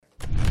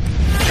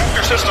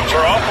systems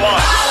are offline.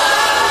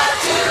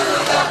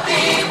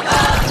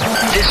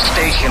 This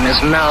station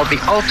is now the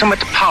ultimate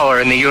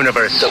power in the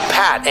universe. The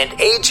Pat and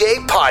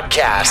AJ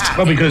Podcast.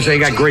 Well, because they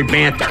got great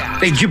banter.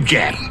 They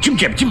jib-jab.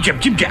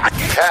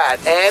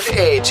 Pat and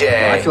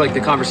AJ. I feel like the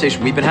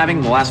conversation we've been having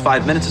in the last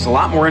 5 minutes is a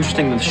lot more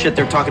interesting than the shit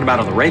they're talking about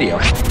on the radio.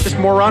 Just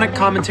moronic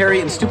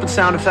commentary and stupid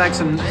sound effects,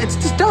 and it's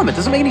just dumb. It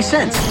doesn't make any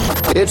sense.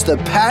 It's the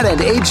Pat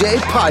and AJ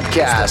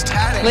Podcast.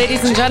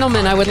 Ladies and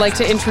gentlemen, I would like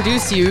to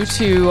introduce you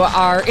to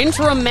our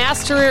interim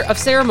master of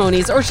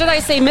ceremonies, or should I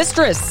say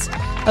mistress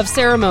of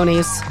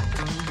ceremonies,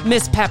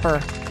 Miss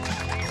Pepper.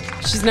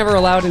 She's never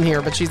allowed in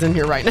here, but she's in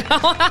here right now.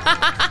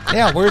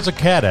 Yeah, where's the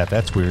cat at?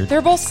 That's weird.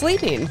 They're both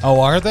sleeping.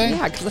 Oh, are they?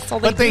 Yeah, because that's all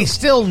they do. But they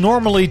still,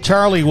 normally,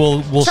 Charlie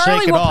will shake it off.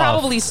 Charlie will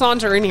probably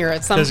saunter in here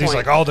at some point. Because he's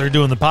like, oh, they're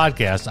doing the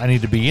podcast. I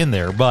need to be in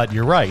there. But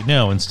you're right.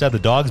 No, instead the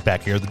dog's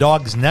back here. The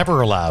dog's never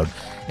allowed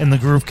in the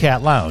Groove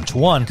Cat Lounge.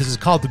 One, because it's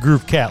called the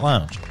Groove Cat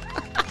Lounge.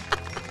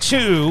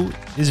 Two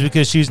is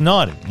because she's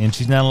naughty and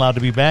she's not allowed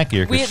to be back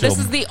here. This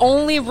is the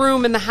only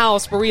room in the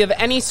house where we have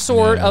any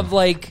sort of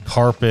like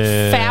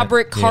carpet,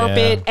 fabric,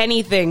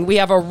 anything. We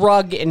have a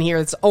rug in here.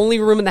 It's the only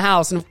room in the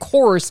house. And of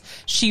course,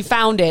 she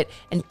found it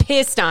and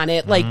pissed on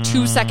it like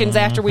 2 seconds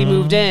after we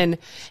moved in.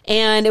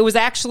 And it was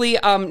actually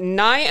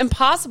nigh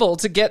impossible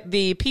to get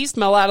the pee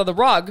smell out of the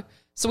rug.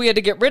 So we had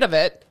to get rid of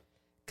it.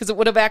 Because it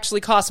would have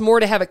actually cost more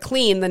to have it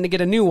clean than to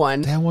get a new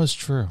one. That was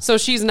true. So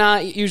she's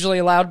not usually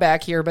allowed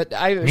back here. But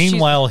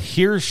meanwhile,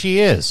 here she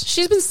is.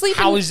 She's been sleeping.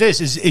 How is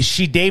this? Is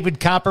she David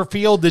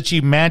Copperfield? Did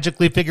she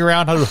magically figure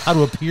out how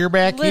to appear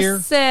back here?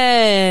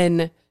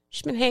 Listen,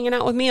 she's been hanging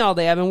out with me all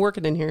day. I've been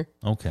working in here.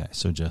 Okay,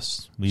 so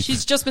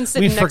she's just been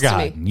sitting next to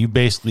me. You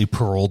basically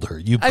paroled her.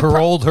 You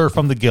paroled her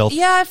from the guilt.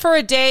 Yeah, for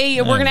a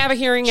day. We're going to have a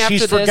hearing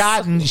after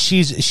this.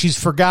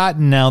 She's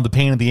forgotten now the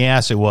pain in the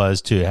ass it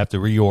was to have to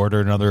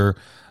reorder another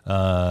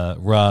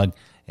rug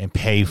and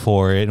pay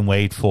for it and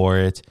wait for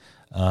it.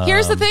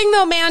 Here's the thing,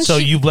 though, man. So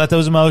you've let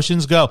those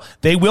emotions go.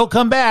 They will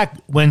come back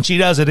when she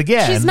does it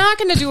again. She's not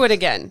going to do it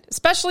again,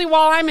 especially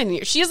while I'm in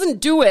here. She doesn't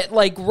do it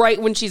like right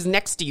when she's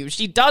next to you.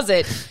 She does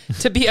it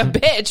to be a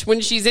bitch when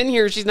she's in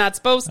here. She's not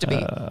supposed to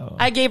be.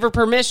 I gave her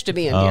permission to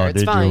be in here.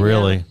 It's fine. You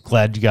really? Yeah.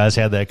 Glad you guys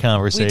had that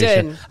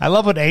conversation. We did. I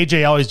love when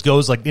AJ always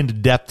goes like into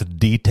depth of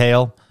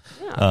detail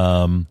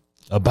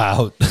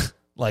about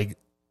like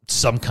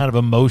some kind of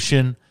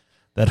emotion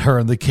that her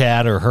and the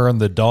cat or her and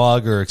the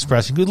dog are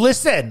expressing.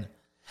 Listen,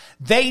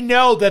 they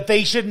know that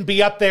they shouldn't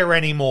be up there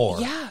anymore.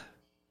 Yeah.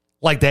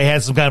 Like they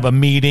had some kind of a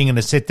meeting and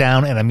a sit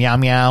down and a meow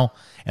meow,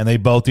 and they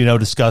both,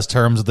 discuss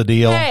terms of the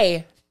deal.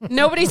 Hey,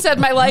 nobody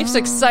said my life's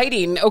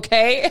exciting,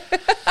 okay?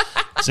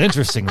 It's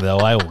interesting, though.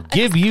 I will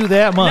give you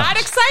that much. Not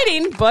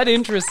exciting, but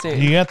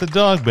interesting. You got the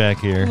dog back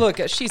here.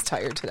 Look, she's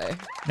tired today.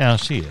 Now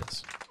she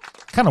is.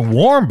 Kind of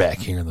warm back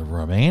here in the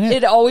room, ain't it?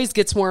 It always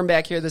gets warm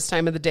back here this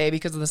time of the day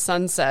because of the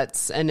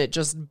sunsets, and it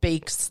just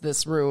bakes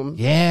this room.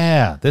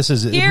 Yeah, this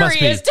is. Here it must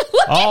he is. Be.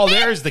 Look oh, at him.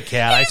 There's the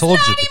cat. He's I told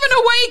you. He's not even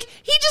awake.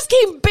 He just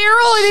came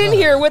barreling in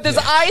here with his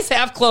eyes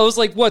half closed,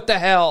 like what the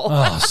hell?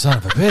 Oh, son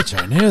of a bitch!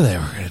 I knew they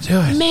were going to do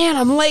it. Man,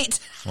 I'm late.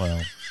 Well,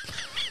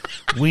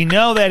 we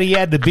know that he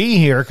had to be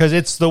here because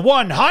it's the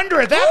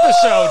 100th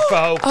episode,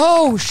 folks.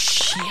 Oh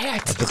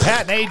shit! The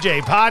Pat and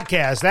AJ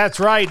podcast. That's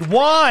right,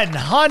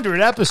 100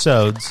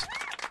 episodes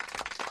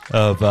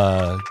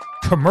of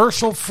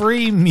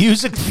commercial-free,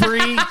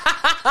 music-free,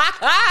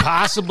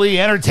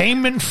 possibly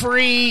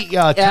entertainment-free.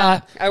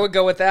 I would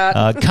go with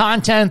that.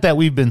 Content that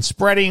we've been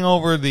spreading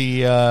over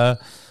the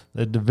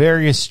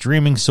various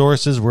streaming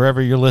sources,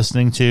 wherever you're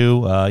listening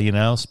to,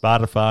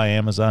 Spotify,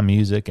 Amazon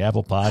Music,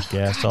 Apple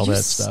Podcasts, all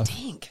that stuff.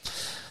 Stink.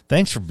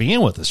 Thanks for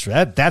being with us.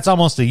 That's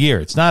almost a year.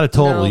 It's not a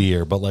total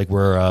year, but like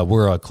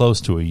we're close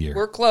to a year.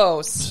 We're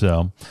close.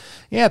 So,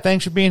 yeah,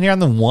 thanks for being here on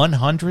the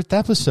 100th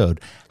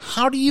episode.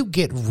 How do you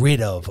get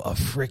rid of a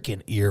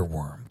freaking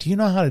earworm? Do you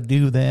know how to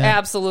do that?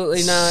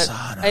 Absolutely not.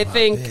 I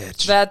think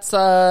that's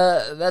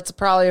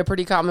probably a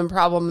pretty common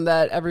problem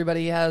that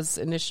everybody has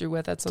an issue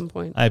with at some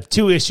point. I have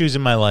two issues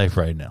in my life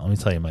right now. Let me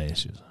tell you my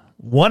issues.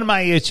 One of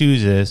my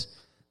issues is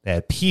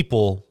that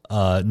people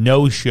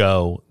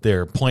no-show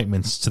their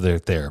appointments to their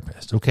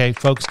therapist. Okay,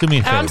 folks, do me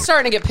a favor. I'm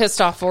starting to get pissed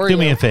off for you. Do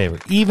me a favor.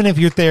 Even if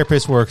your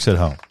therapist works at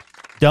home,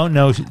 don't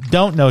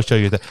no-show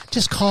your therapist.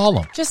 Just call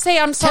them. Just say,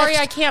 I'm sorry,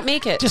 I can't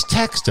make it. Just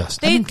text us.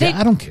 I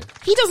don't care.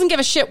 He doesn't give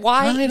a shit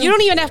why. You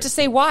don't even have to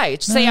say why.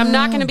 Just say, I'm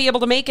not going to be able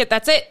to make it.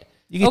 That's it.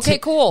 Okay,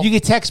 cool. You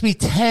could text me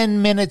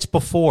 10 minutes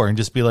before and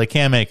just be like,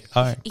 can't make it.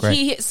 All right,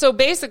 great. So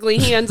basically,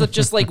 he ends up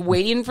just like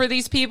waiting for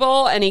these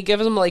people, and he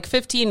gives them like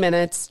 15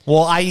 minutes.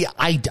 Well,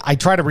 I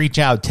try to reach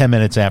out 10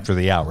 minutes after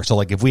the hour. So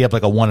like if we have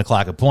like a 1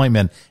 o'clock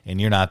appointment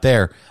and you're not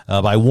there,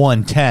 by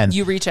 1:10.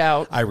 You reach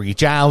out. I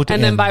reach out.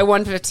 And then by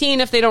 1:15,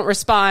 if they don't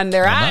respond,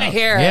 they're out of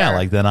here. Yeah,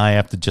 like then I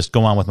have to just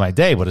go on with my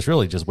day, but it's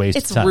really just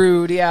wasted time. It's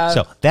rude, yeah.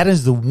 So that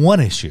is the one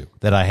issue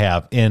that I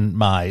have in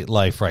my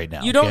life right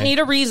now. You don't need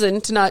a reason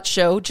to not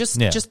show. Just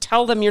Just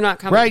tell them you're not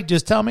coming. Right.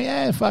 Just tell me,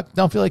 hey, fuck,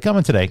 don't feel like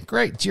coming today.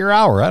 Great. It's your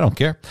hour. I don't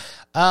care.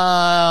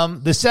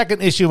 The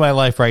second issue of my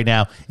life right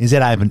now is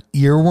that I have an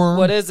earworm.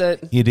 What is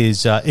it? It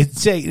is,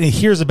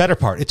 here's the better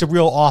part. It's a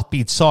real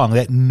offbeat song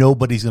that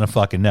nobody's going to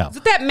fucking know. Is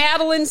it that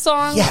Madeline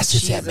song? Yes,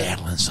 it's that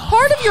Madeline song.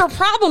 Part of your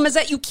problem is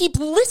that you keep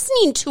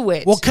listening to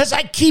it. Well, because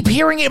I keep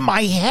hearing it in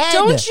my head.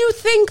 Don't you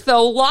think,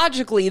 though,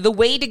 logically, the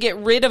way to get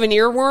rid of an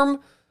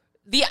earworm,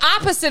 the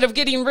opposite of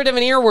getting rid of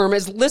an earworm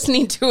is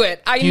listening to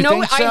it. I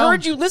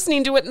heard you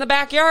listening to it in the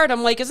backyard.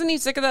 I'm like, isn't he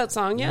sick of that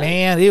song yet?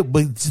 Man,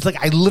 it's like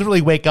I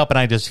literally wake up and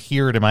I just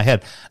hear it in my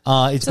head.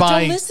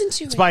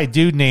 It's by a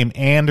dude named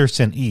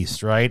Anderson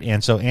East, right?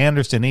 And so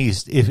Anderson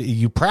East, if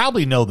you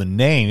probably know the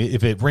name,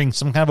 if it rings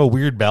some kind of a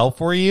weird bell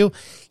for you,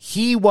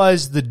 he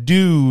was the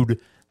dude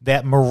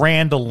that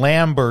Miranda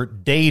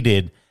Lambert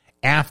dated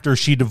after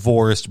she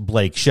divorced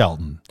Blake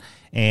Shelton.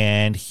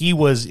 And he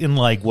was in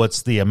like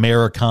what's the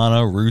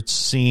Americana roots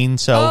scene.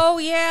 So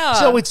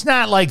so it's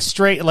not like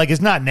straight, like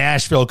it's not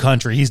Nashville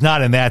country. He's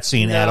not in that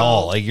scene at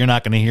all. Like you're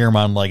not going to hear him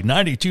on like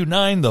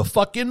 92.9 The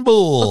Fucking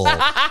Bull.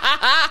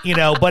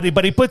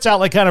 But he puts out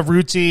like kind of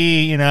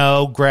rootsy,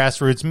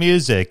 grassroots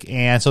music.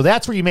 And so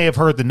that's where you may have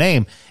heard the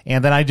name.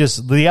 And then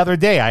the other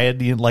day I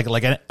had like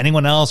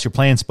anyone else, you're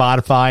playing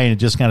Spotify and it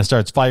just kind of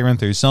starts firing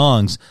through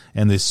songs.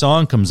 And this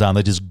song comes on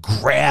that just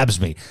grabs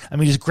me. I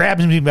mean, just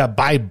grabs me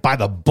by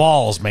the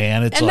balls.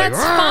 Man, it's and like,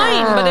 that's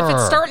fine. But if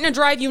it's starting to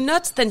drive you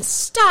nuts, then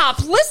stop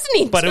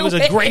listening. But it was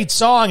a great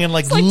song, and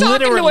like literally,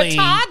 talking to a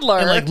toddler.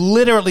 And like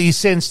literally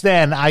since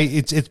then,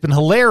 it's been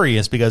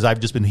hilarious because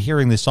I've just been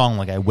hearing this song.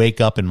 Like I wake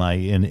up in my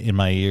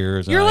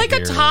ears. You're like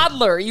a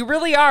toddler. You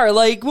really are.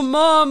 Like, well,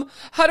 Mom,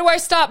 how do I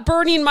stop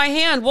burning my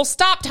hand? Well,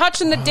 stop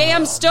touching the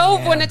damn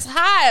stove when it's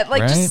hot.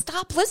 Like, just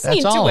stop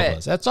listening to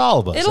it. That's all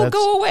of us. It'll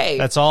go away.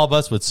 That's all of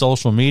us with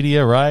social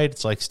media, right?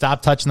 It's like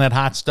stop touching that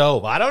hot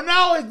stove. I don't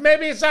know.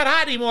 Maybe it's not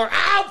hot anymore.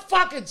 Oh,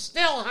 fuck, it's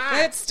still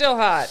hot. It's still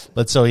hot.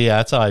 But so, yeah,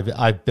 that's how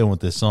I've been with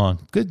this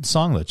song. Good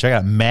song, though. Check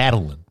out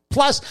Madeline.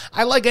 Plus,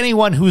 I like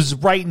anyone who's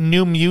writing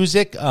new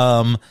music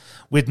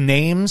with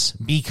names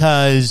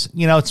because,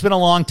 it's been a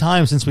long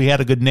time since we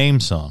had a good name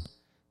song.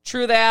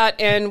 True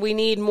that, and we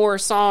need more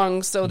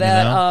songs so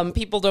that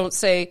people don't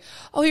say,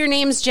 oh, your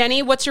name's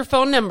Jenny, what's your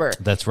phone number?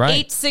 That's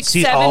right.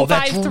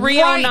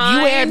 867-5309. You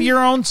have your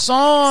own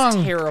song.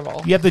 It's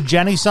terrible. You have the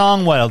Jenny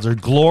song. What else? There's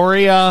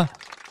Gloria.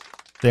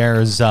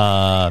 There's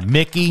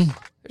Mickey.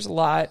 There's a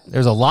lot.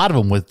 There's a lot of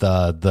them with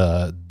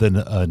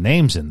the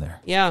names in there.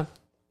 Yeah.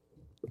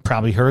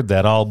 Probably heard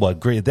that all,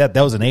 but great. That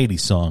was an 80s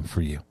song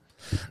for you.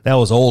 That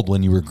was old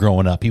when you were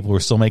growing up. People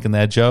were still making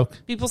that joke.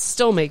 People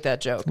still make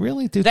that joke.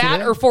 Really?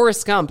 That or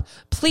Forrest Gump.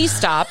 Please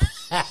stop.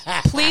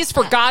 Please,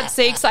 for God's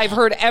sakes, I've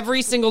heard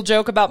every single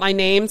joke about my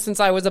name since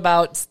I was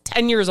about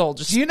 10 years old.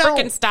 Just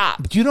freaking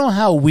stop. Do you know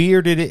how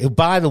weird it is?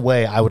 By the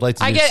way, I would like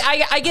to.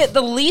 I get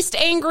the least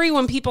angry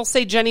when people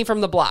say Jenny from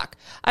the Block.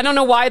 I don't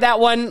know why that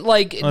one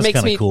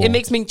it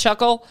makes me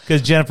chuckle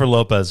because Jennifer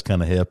Lopez is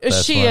kind of hip.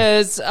 She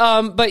is,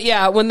 but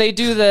yeah, when they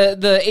do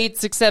the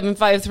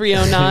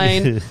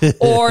 867-5309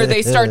 or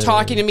they start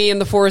talking to me in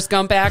the Forrest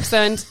Gump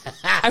accent,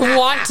 I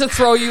want to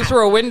throw you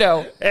through a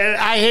window. And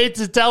I hate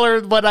to tell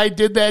her, but I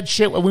did that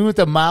shit when we went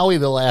to Maui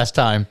the last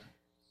time.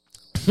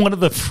 One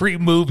of the free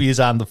movies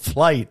on the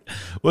flight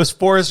was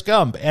Forrest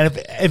Gump. And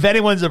if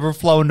anyone's ever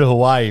flown to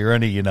Hawaii or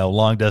any,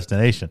 long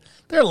destination,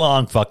 they're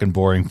long fucking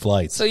boring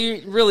flights. So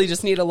you really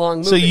just need a long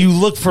movie. So you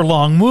look for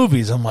long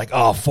movies. I'm like,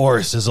 oh,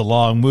 Forrest is a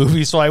long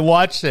movie. So I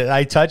watched it.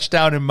 I touched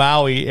down in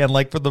Maui, and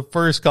like for the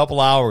first couple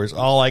hours,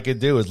 all I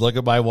could do is look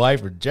at my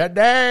wife and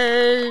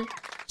Jenny.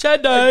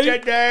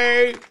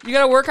 You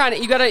gotta work on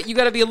it. You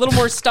gotta be a little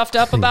more stuffed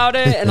up about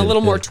it and a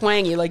little more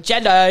twangy, like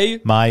Jenny.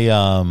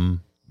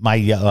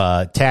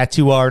 My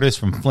tattoo artist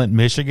from Flint,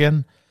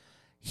 Michigan,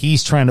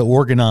 he's trying to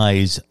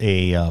organize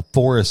a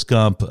Forrest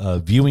Gump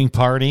viewing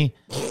party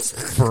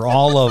for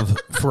all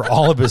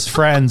of his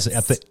friends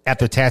at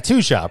the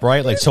tattoo shop,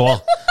 right? Like so,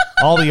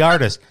 all the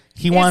artists.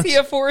 Is he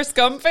a Forrest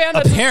Gump fan?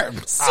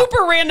 Apparently,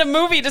 super random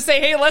movie to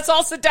say, hey, let's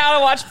all sit down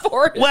and watch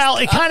Forrest. Well,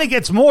 it kind of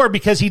gets more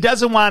because he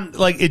doesn't want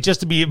it just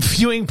to be a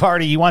viewing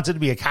party. He wants it to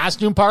be a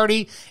costume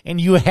party, and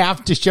you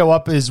have to show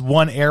up as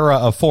one era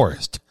of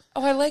Forrest.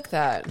 Oh, I like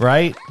that.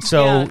 Right?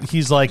 So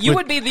he's like... You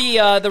would be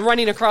the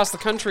running across the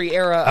country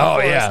era of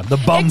Forrest. Yeah, the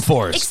bum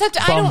Forrest. Except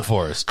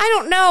Forrest. I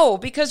don't know,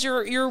 because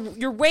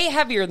you're way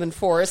heavier than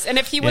Forrest, and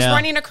if he was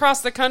running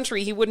across the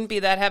country, he wouldn't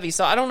be that heavy,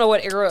 so I don't know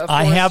what era of Forrest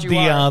I have you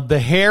are. the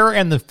hair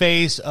and the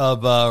face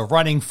of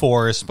running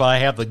Forrest, but I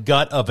have the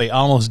gut of a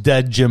almost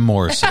dead Jim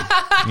Morrison.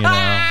 You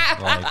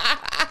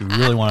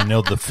really want to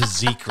know the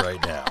physique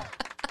right now.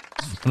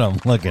 That's what I'm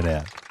looking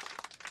at.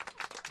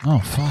 Oh,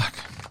 fuck.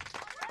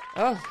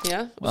 Oh,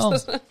 yeah. Well,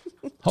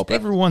 hope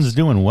everyone's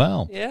doing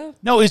well. Yeah.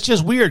 No, it's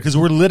just weird because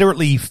we're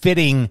literally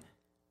fitting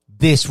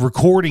this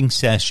recording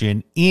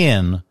session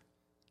in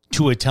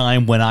to a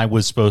time when I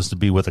was supposed to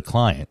be with a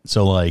client.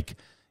 So, like,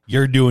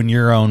 you're doing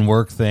your own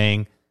work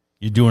thing.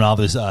 You're doing all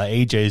this,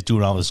 AJ is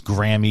doing all this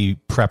Grammy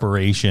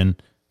preparation.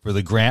 for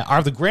the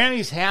Are the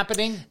Grammys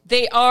happening?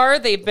 They are.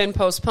 They've been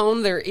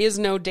postponed. There is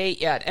no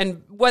date yet.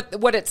 And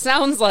what it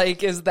sounds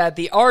like is that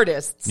the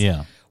artists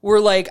were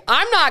like,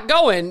 I'm not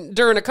going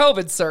during a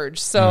COVID surge.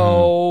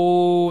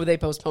 So they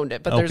postponed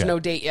it, but there's no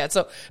date yet.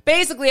 So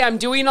basically I'm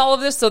doing all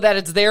of this so that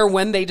it's there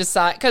when they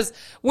decide. Because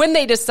when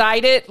they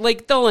decide it,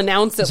 like they'll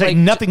announce it. It's like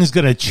nothing's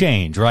going to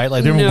change, right?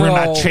 Like we're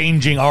not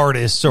changing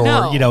artists or,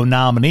 nominees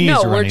or anything.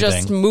 No, we're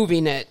just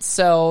moving it.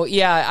 So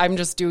yeah, I'm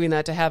just doing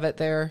that to have it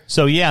there.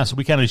 So yeah, so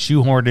we kind of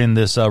shoehorned in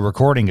this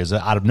recording as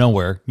out of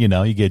nowhere. You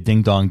know, you get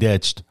ding dong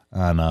ditched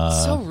on.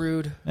 So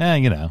rude.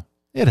 Yeah,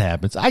 it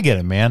happens. I get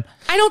it, man.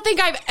 I don't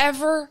think I've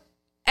ever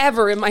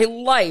in my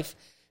life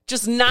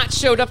just not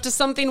showed up to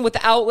something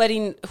without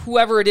letting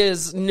whoever it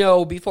is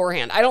know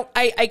beforehand.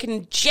 I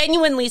can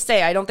genuinely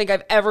say I don't think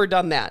I've ever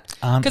done that.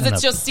 Because it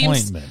just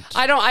seems,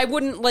 I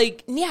wouldn't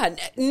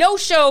no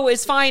show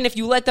is fine if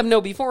you let them know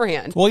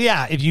beforehand. Well,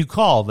 yeah, if you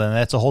call, then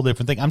that's a whole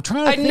different thing. I'm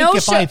trying to think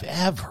if I've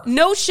ever.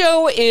 No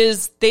show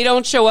is they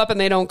don't show up and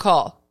they don't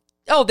call.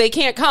 Oh, they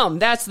can't come.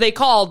 They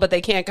called, but they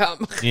can't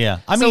come. Yeah.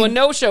 So a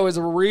no-show is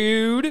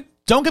rude.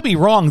 Don't get me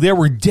wrong. There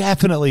were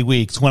definitely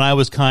weeks when I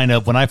was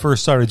when I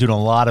first started doing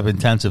a lot of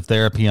intensive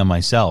therapy on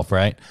myself,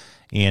 right?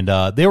 And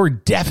there were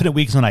definite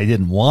weeks when I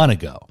didn't want to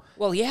go.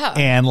 Well, yeah.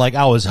 And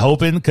I was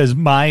hoping because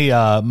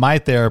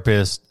my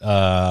therapist.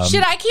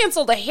 I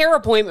canceled a hair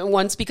appointment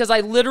once because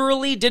I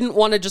literally didn't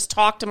want to just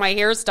talk to my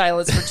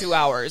hairstylist for 2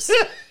 hours.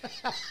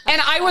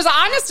 And I was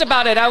honest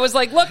about it. I was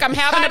like, look, I'm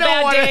having a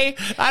bad day.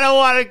 I don't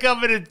want to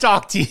come in and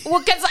talk to you.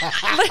 Well, because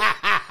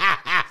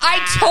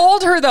I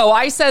told her, though,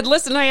 I said,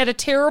 listen, I had a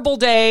terrible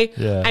day.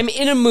 Yeah. I'm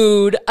in a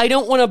mood. I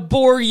don't want to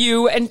bore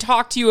you and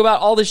talk to you about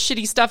all the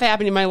shitty stuff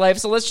happening in my life.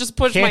 So let's just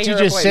push my hair appointment.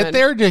 Can't you just sit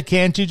there?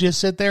 Can't you just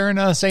sit there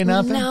and say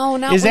nothing? No,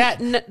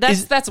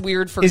 that's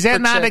weird for Is that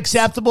not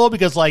acceptable?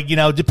 Because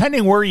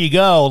depending where you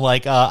go,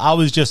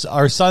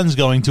 our son's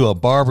going to a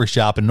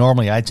barbershop, and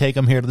normally I take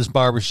him here to this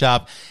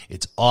barbershop.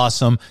 It's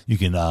awesome. You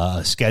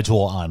can schedule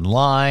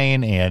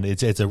online, and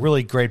it's a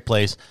really great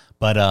place.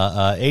 But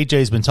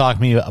AJ's been talking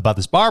to me about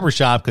this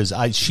barbershop because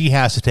she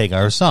has to take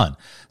our son.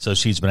 So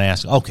she's been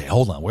asking, okay,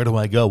 hold on, where do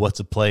I go? What's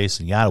the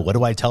place? And what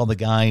do I tell the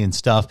guy and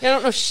stuff? I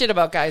don't know shit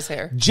about guys'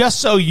 hair.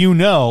 Just so you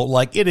know,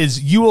 it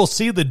is, you will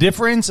see the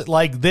difference.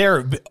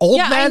 They're old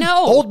men. I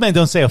know. Old men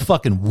don't say a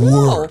fucking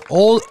word.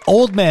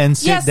 Old men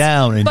sit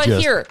down and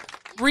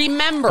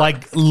remember,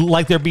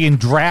 like they're being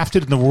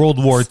drafted in the World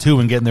War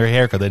II and getting their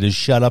haircut. They just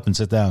shut up and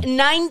sit down.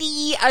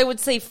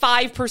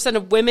 5%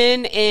 of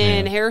women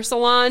in hair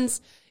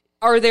salons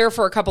are there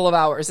for a couple of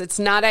hours. It's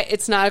not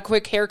a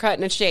quick haircut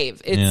and a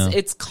shave.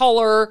 It's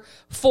color,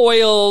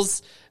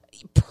 foils,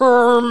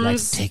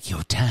 perms. Take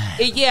your time.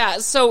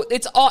 So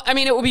it's all. I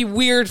mean, it would be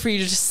weird for you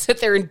to just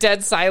sit there in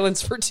dead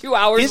silence for 2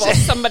 hours while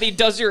somebody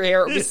does your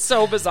hair. It would be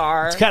so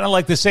bizarre. It's kind of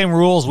like the same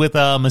rules with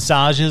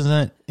massages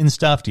and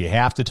stuff. Do you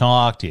have to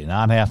talk? Do you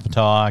not have to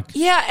talk?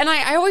 Yeah, and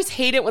I always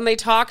hate it when they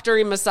talk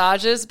during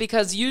massages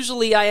because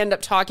usually I end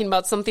up talking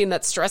about something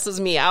that stresses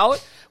me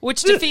out,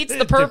 which defeats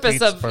the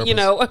purpose of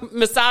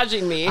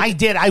massaging me.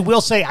 I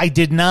will say I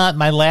did not.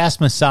 My last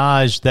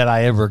massage that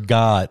I ever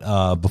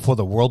got before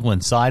the world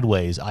went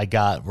sideways, I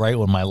got right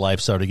when my life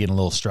started getting a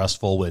little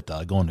stressful with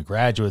going to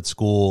graduate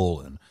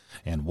school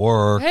and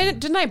work.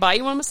 Didn't I buy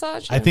you a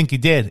massage? I think you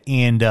did.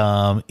 And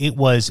it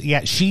was,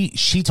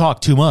 she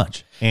talked too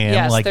much. And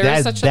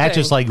that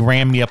just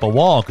ran me up a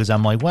wall because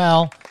I'm like,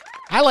 well,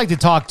 I like to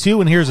talk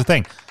too. And here's the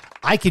thing.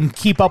 I can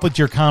keep up with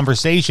your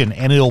conversation,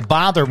 and it'll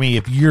bother me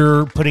if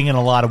you're putting in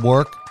a lot of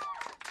work.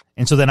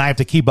 And so then I have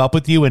to keep up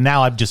with you, and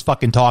now I've just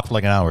fucking talked for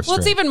an hour straight. Well,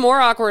 it's even more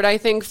awkward, I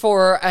think,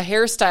 for a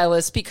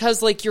hairstylist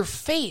because, your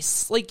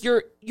face,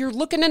 you're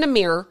looking in a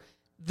mirror.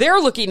 They're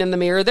looking in the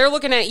mirror. They're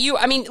looking at you.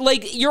 I mean,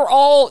 you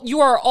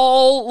are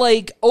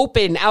all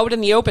open, out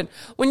in the open.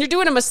 When you're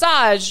doing a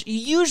massage,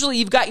 usually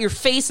you've got your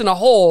face in a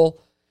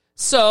hole.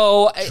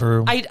 So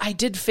I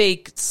did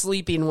fake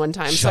sleeping one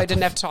time, so I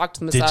didn't have to talk to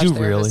the massage therapist.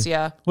 Did you really?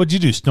 Yeah. What'd you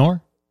do?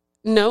 Snore?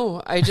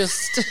 No, I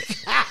just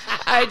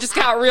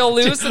got real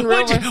loose and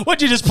real.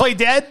 What'd you just play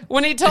dead?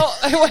 When he told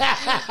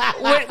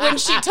when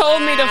she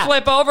told me to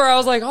flip over, I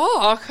was like,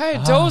 oh,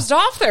 okay, dozed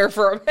off there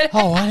for a minute.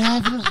 Oh, what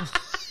happened?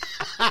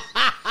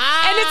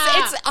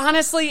 And it's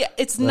honestly,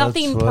 it's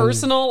nothing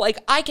personal.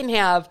 I can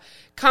have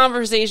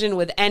conversation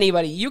with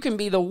anybody. You can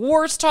be the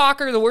worst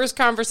talker, the worst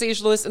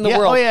conversationalist in the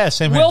world. Oh, yeah,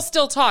 same We'll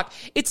still talk.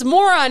 It's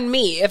more on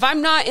me. If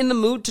I'm not in the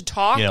mood to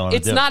talk,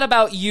 it's not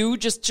about you.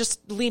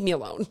 Just leave me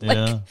alone.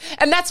 Yeah.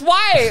 And that's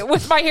why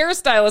with my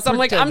hairstylist, I'm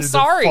like, I'm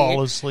sorry.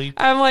 Fall asleep.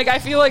 I'm like, I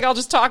feel like I'll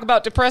just talk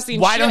about depressing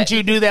Why shit. don't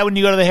you do that when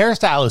you go to the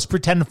hairstylist?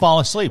 Pretend to fall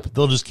asleep.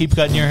 They'll just keep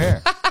cutting your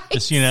hair.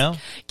 Just, Can't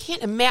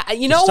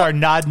imagine. Just start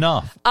nodding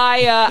off.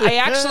 I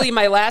actually,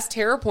 my last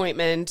hair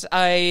appointment,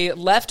 I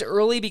left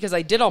early because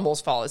I did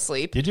almost fall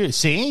asleep. Did you?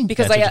 See?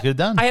 Because That's what you could have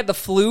done. I had the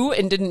flu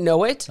and didn't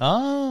know it.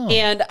 Oh.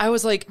 And I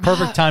was like...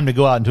 Perfect time to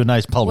go out into a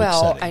nice public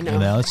setting. I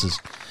know.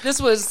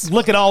 This was...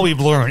 Look at all we've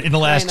learned in the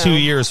last 2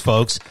 years,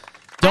 folks.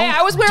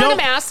 I was wearing a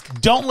mask.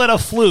 Don't let a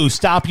flu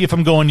stop you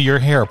from going to your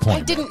hair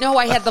appointment. I didn't know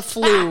I had the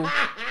flu.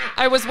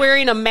 I was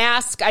wearing a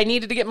mask. I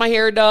needed to get my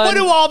hair done. What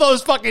do all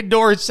those fucking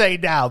doors say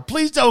now?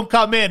 Please don't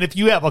come in if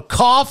you have a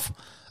cough,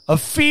 a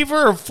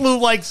fever, or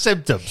flu-like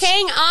symptoms.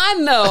 Hang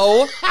on,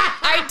 though.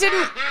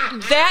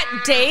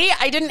 That day,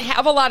 I didn't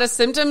have a lot of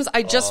symptoms.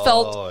 I just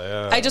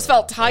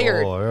felt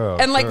tired.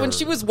 And like when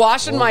she was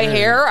washing my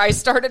hair, I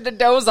started to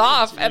doze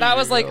off. And I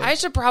was like, I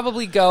should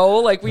probably go.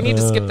 Like, we need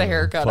to skip the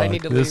haircut. I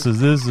need to leave. This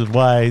is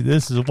why. No,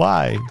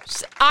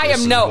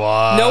 it's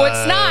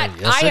not.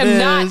 Yes, I am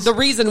not the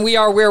reason we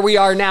are where we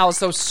are now.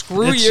 So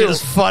screw you. It's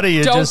just funny.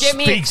 It just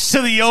speaks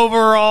to the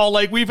overall,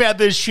 like, we've had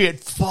this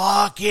shit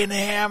fucking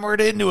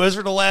hammered into us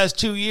for the last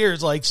 2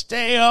 years. Like,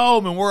 stay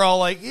home. And we're all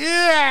like,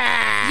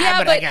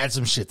 but I got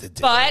some shit to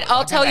do. But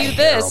I'll tell you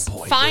this,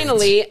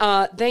 finally,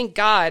 thank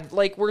God,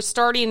 like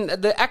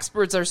the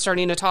experts are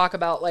starting to talk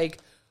about, like,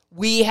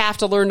 we have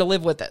to learn to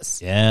live with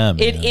this. Yeah, man.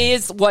 It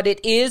is what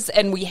it is,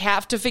 and we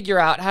have to figure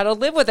out how to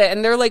live with it.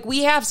 And they're like,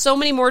 we have so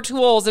many more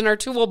tools in our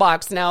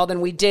toolbox now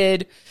than we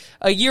did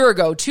a year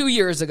ago, 2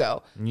 years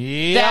ago,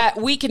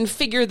 that we can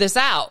figure this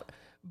out.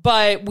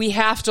 But we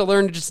have to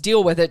learn to just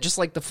deal with it, just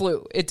like the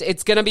flu.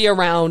 It's going to be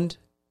around,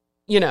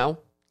 you know.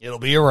 It'll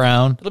be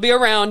around. It'll be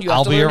around. You have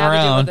I'll to be learn how to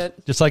deal around, with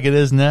it. just like it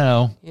is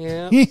now.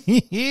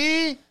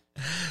 Yeah.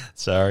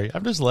 Sorry,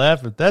 I'm just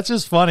laughing. That's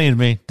just funny to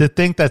me to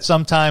think that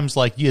sometimes,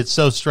 like, you get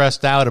so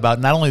stressed out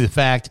about not only the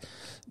fact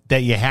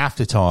that you have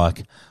to talk,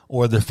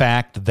 or the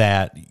fact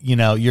that, you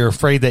know, you're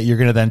afraid that you're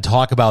going to then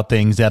talk about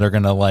things that are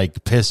going to,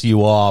 like, piss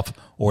you off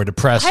or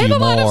depress you more.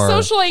 I have a lot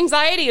of social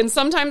anxiety, and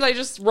sometimes I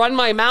just run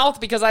my mouth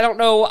because I don't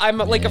know. I'm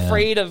like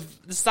afraid of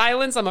the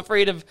silence. I'm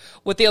afraid of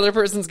what the other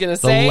person's going to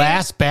say. The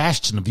last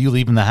bastion of you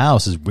leaving the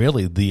house is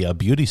really the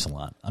beauty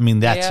salon. I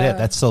mean, that's it.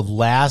 That's the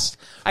last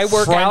I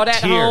work frontier. Out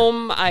at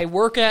home. I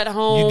work at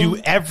home. You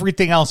do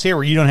everything else here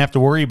where you don't have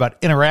to worry about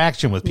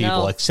interaction with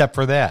people except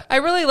for that. I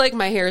really like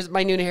my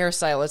new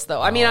hairstylist,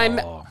 though. I mean,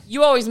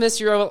 you always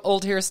miss your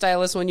old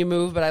hairstylist when you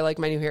move, but I like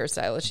my new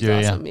hairstylist. She's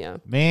awesome, yeah.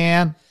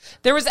 Man.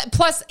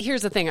 Plus,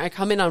 here's the thing. I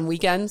come in on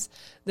weekends.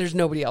 There's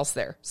nobody else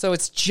there. So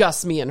it's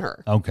just me and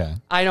her. Okay.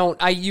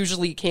 I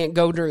usually can't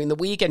go during the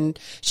week, and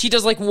she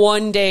does like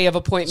 1 day of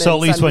appointments. So at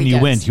least when weekends.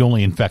 you went, you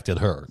only infected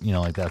her. You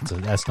know, like that's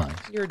nice.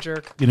 You're a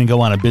jerk. You didn't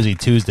go on a busy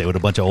Tuesday with a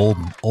bunch of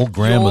old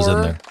grandmas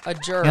in there. A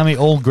jerk. You know how many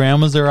old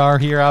grandmas there are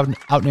here out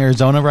in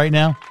Arizona right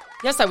now?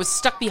 Yes, I was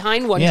stuck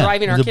behind one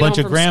driving our kid home from school. There's a bunch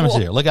of grandmas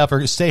here. Look out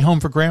for stay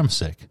home for grandma's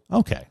sake.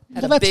 Okay.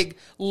 Had a big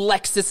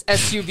Lexus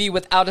SUV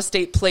with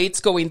out-of-state plates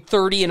going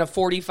 30 and a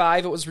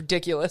 45. It was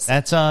ridiculous.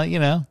 That's,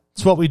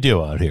 it's what we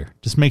do out here.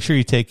 Just make sure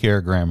you take care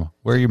of grandma.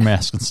 Wear your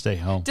mask and stay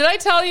home. Did I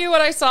tell you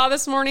what I saw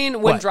this morning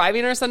when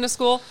driving our son to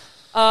school?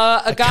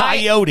 A guy,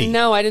 coyote.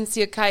 No, I didn't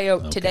see a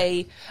coyote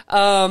today.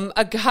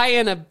 A guy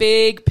in a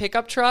big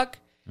pickup truck.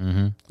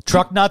 Mm-hmm.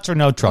 Truck nuts or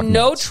no truck nuts?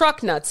 No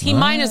truck nuts. He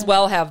might as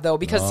well have, though,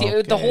 because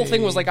the whole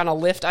thing was like on a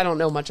lift. I don't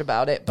know much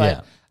about it,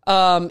 but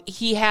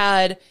he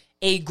had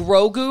a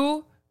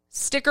Grogu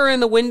sticker in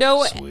the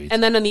window. Sweet.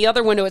 And then in the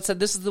other window it said,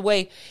 "This is the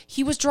way."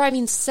 He was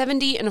driving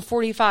 70 and a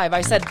 45.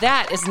 I said,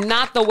 that is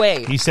not the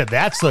way. He said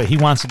he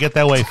wants to get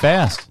that way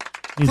fast.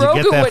 He needs to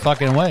get that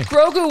fucking way.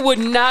 Grogu would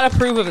not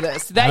approve of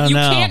this. That you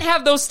can't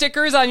have those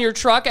stickers on your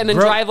truck and then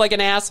drive like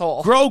an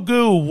asshole.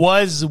 Grogu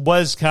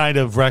was kind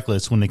of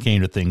reckless when it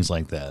came to things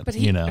like that. But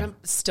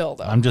still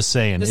though. I'm just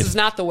saying. This is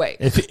not the way.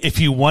 If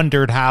you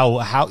wondered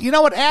how you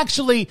know what,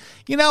 actually,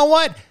 you know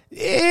what?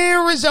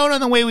 Arizona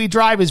and the way we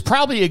drive is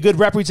probably a good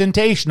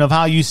representation of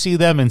how you see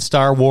them in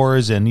Star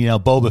Wars and, you know,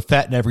 Boba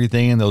Fett and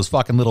everything, and those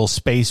fucking little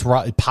space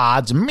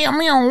pods. Meow,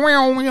 meow,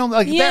 meow, meow.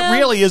 Like, that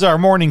really is our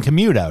morning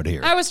commute out here.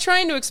 I was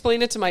trying to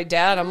explain it to my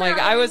dad. I'm like,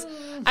 I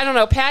don't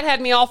know. Pat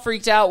had me all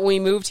freaked out when we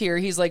moved here.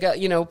 He's like,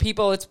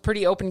 people, it's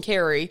pretty open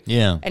carry.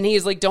 Yeah. And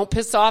he's like, don't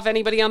piss off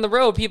anybody on the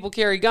road. People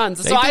carry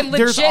guns.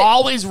 There's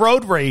always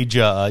road rage.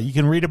 You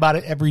can read about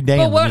it every day.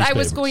 But what I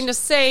was going to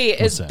say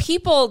is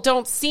people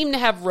don't seem to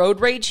have road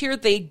rage here.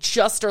 They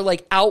just are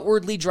like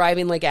outwardly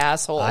driving like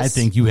assholes. I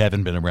think you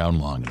haven't been around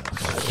long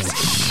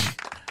enough.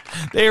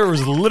 There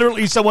was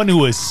literally someone who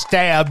was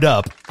stabbed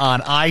up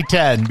on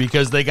I-10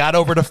 because they got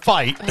over to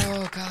fight.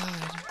 Oh, God.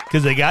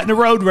 Because they got into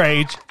road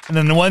rage, and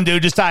then the one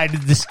dude decided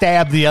to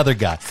stab the other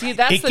guy. See,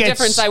 that's the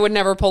difference. I would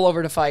never pull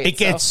over to fight. It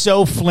gets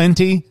so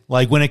flinty,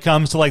 like when it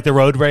comes to like the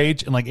road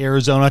rage and like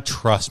Arizona.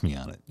 Trust me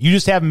on it. You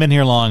just haven't been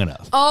here long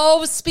enough.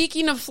 Oh,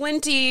 speaking of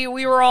flinty,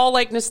 we were all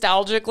like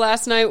nostalgic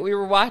last night. We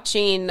were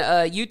watching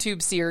a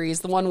YouTube series,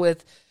 the one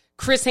with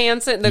Chris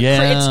Hansen.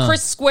 It's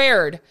Chris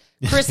Squared.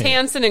 Chris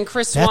Hansen and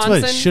Chris Swanson.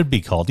 That's what it should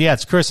be called. Yeah,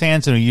 it's Chris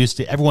Hansen who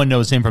everyone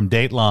knows him from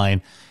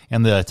Dateline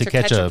and the To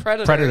Catch a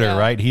Predator, yeah.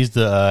 Right? He's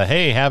the,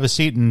 hey, have a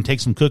seat and take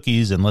some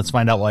cookies and let's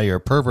find out why you're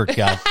a pervert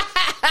guy.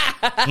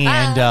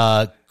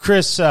 And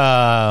Chris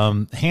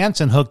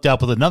Hansen hooked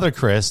up with another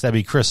Chris. That'd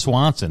be Chris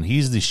Swanson.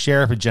 He's the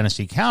sheriff of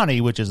Genesee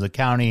County, which is the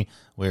county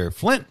where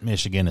Flint,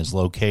 Michigan is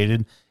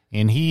located.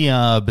 And he,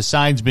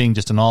 besides being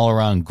just an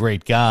all-around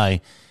great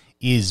guy,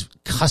 is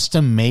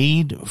custom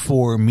made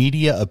for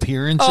media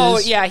appearances. Oh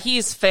yeah,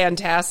 he's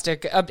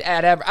fantastic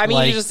at I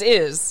mean, he just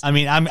is. I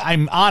mean,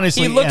 I'm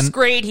honestly, he looks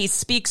great. He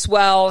speaks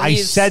well. I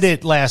said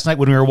it last night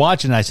when we were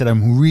watching. I said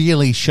I'm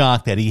really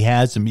shocked that he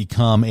hasn't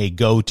become a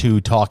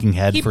go-to talking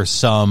head for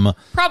some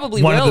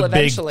probably one will of the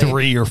eventually. big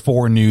 3 or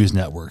 4 news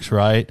networks,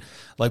 right?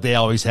 Like they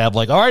always have,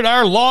 like, all right,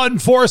 our law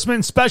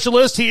enforcement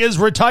specialist, he is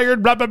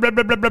retired, blah, blah, blah,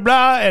 blah, blah, blah,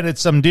 blah, and it's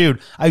some dude.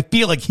 I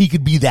feel like he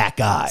could be that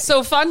guy.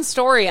 So fun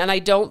story, and I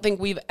don't think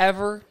we've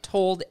ever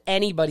told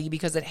anybody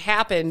because it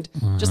happened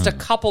just a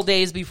couple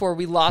days before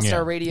we lost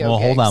our radio Well,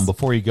 gigs. hold on.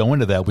 Before you go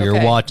into that, we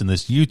were watching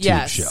this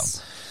YouTube show.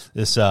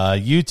 This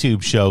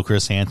YouTube show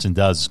Chris Hansen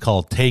does is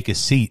called Take a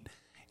Seat,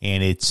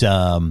 and it's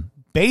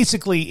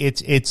basically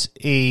it's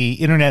a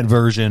internet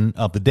version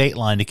of the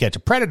Dateline to Catch a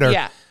Predator.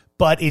 Yeah.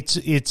 But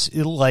it's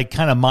like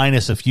kind of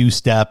minus a few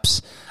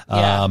steps.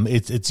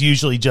 It's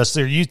usually just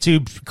their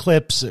YouTube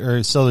clips,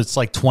 or so it's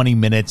like 20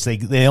 minutes.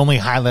 They only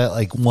highlight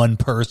like one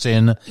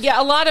person.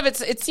 Yeah, a lot of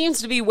it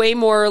seems to be way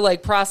more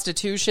like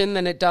prostitution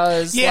than it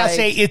does. Yeah, like,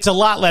 say it's a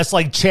lot less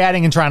like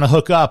chatting and trying to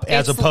hook up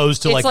as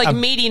opposed to it's like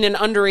meeting an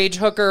underage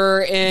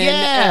hooker in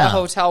a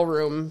hotel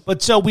room.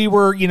 But so we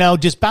were,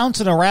 just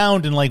bouncing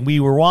around, and like we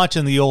were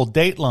watching the old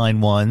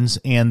Dateline ones,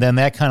 and then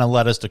that kind of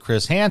led us to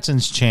Chris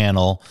Hansen's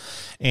channel.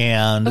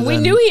 And we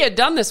knew he had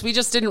done this. We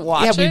just didn't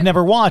watch it. Yeah, we'd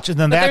never watched it. And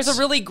then there's a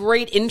really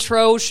great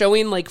intro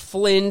showing like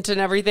Flint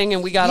and everything,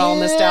 and we got all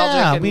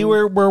nostalgic. And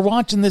we're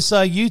watching this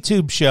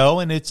YouTube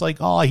show, and it's like,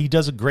 oh, he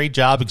does a great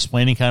job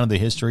explaining kind of the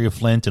history of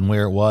Flint and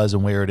where it was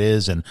and where it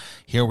is. And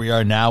here we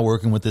are now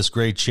working with this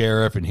great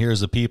sheriff, and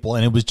here's the people.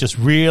 And it was just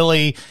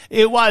really,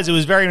 it was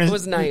very nice. It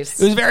was nice.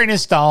 It was very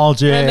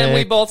nostalgic. And then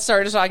we both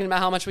started talking about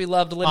how much we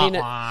loved living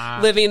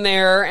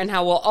there, and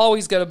how we'll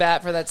always go to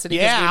bat for that city.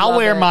 Yeah, I'll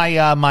wear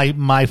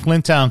my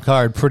Flint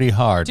card pretty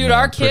hard, dude. Man,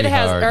 our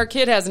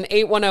kid has an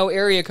 810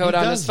 area code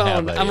on his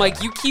phone. I'm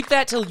like, you keep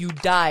that till you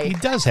die. He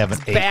does have an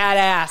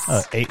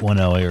badass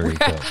 810 area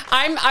code.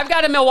 I've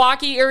got a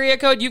Milwaukee area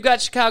code. You've got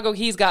Chicago.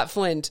 He's got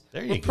Flint.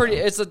 There you go.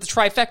 It's the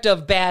trifecta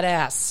of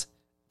badass.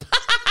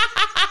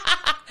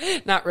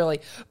 Not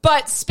really.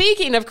 But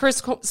speaking of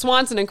Chris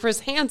Swanson and Chris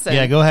Hansen.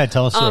 Yeah, go ahead.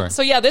 Tell us a story.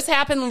 So, this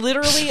happened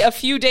literally a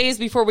few days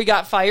before we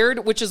got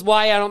fired, which is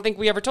why I don't think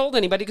we ever told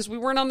anybody, because we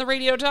weren't on the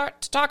radio to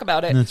talk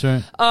about it. That's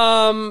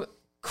right.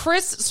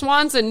 Chris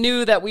Swanson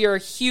knew that we are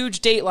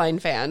huge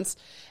Dateline fans,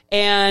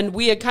 and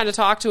we had kind of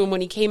talked to him when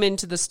he came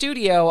into the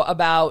studio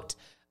about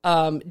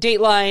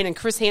Dateline and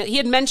Chris Hansen. He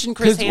had mentioned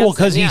Chris Hansen. Well,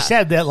 because he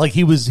said that, like,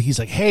 he's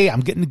like, hey,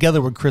 I'm getting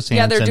together with Chris Hansen.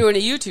 Yeah, they're doing a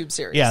YouTube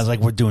series. Yeah, it's like,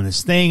 we're doing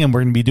this thing, and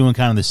we're going to be doing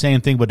kind of the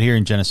same thing, but here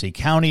in Genesee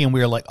County. And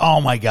we were like,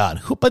 oh my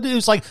God. But it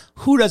was like,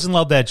 who doesn't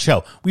love that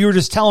show? We were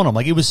just telling him,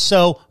 like, it was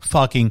so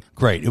fucking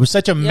great. It was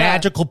such a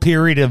magical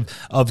period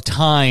of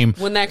time.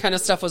 When that kind of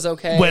stuff was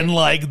okay. When,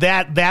 like,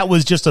 that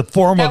was just a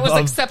form of... That was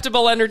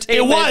acceptable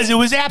entertainment. It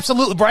was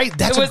absolutely, right?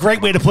 That's a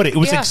great way to put it. It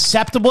was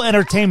acceptable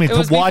entertainment to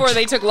watch. It was before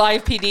they took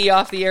live PD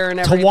off the air and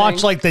everything. To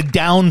watch, like, the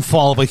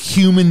downfall of a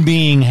human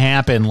being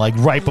happen, like,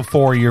 right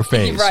before your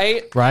face.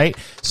 Right?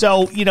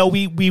 So,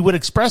 we would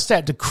express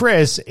that to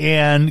Chris,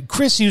 and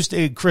Chris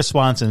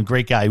Swanson,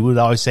 great guy, would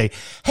always say,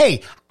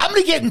 hey, I'm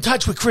going to get in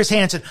touch with Chris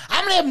Hansen.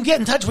 I'm going to have him get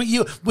in touch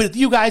with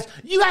you guys.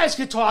 You guys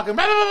could talk. And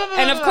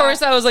of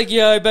course, I was like,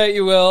 yeah, I bet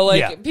you will.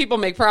 Like, people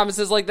make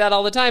promises like that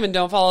all the time and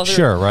don't follow through.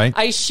 Sure, right?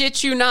 I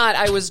shit you not.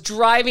 I was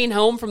driving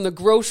home from the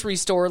grocery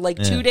store like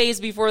 2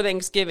 days before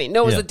Thanksgiving.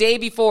 No, it was the day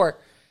before.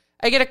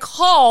 I get a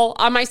call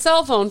on my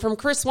cell phone from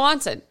Chris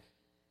Swanson.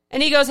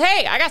 And he goes,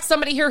 hey, I got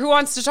somebody here who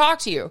wants to talk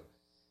to you.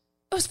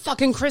 It was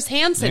fucking Chris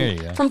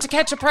Hansen from To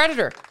Catch a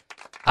Predator.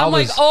 I'm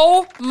like,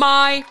 oh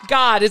my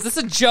God, is this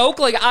a joke?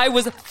 Like, I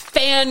was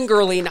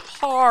fangirling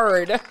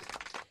hard.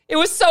 It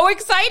was so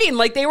exciting.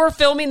 Like, they were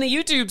filming the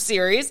YouTube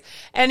series,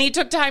 and he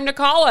took time to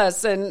call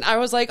us, and I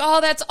was like,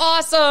 oh, that's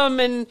awesome.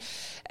 And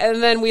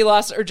then we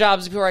lost our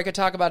jobs before I could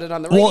talk about it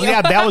on the radio. Well,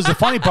 yeah, that was the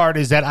funny part,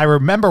 is that I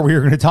remember we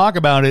were going to talk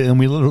about it, and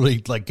we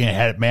literally, like,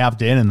 had it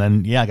mapped in, and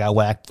then, I got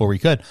whacked before we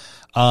could.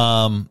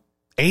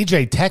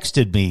 AJ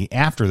texted me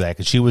after that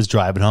because she was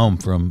driving home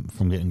from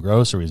getting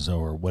groceries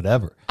or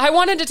whatever. I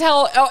wanted to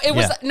tell, it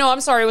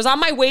was on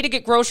my way to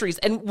get groceries.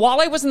 And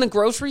while I was in the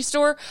grocery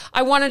store,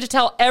 I wanted to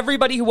tell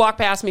everybody who walked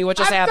past me what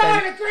just happened.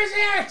 I'm going to Chris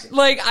Hansen!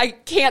 Like, I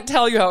can't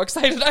tell you how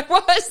excited I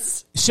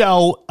was.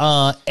 So,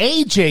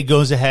 AJ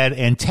goes ahead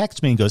and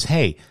texts me and goes,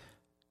 hey,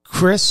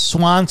 Chris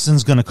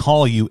Swanson's going to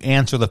call you,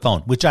 answer the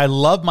phone, which I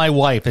love my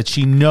wife that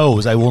she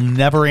knows I will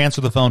never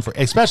answer the phone for,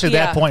 especially at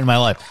that point in my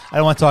life. I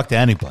don't want to talk to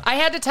anybody. I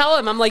had to tell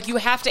him, I'm like, you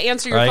have to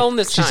answer your phone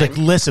this time. She's like,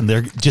 listen,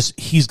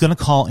 he's going to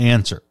call,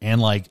 answer.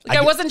 And like I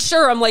wasn't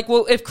sure. I'm like,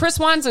 well, if Chris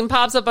Swanson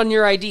pops up on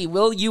your ID,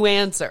 will you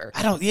answer?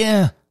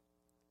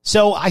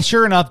 So I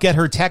sure enough get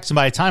her text, and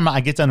by the time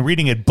I get done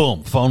reading it,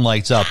 boom, phone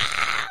lights up.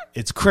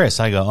 It's Chris.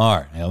 I go, all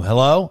right,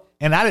 hello?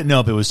 And I didn't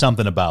know if it was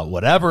something about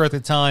whatever at the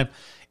time.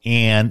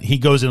 And he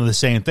goes into the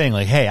same thing,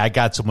 like, hey, I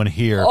got someone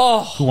here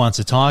who wants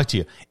to talk to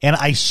you. And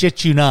I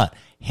shit you not,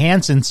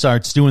 Hansen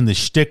starts doing the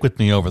shtick with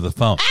me over the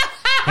phone.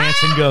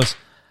 Hansen goes,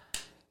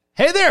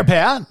 hey there,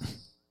 Pat.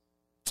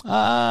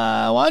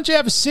 Why don't you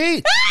have a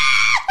seat?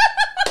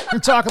 We're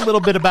talking a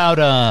little bit about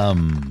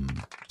some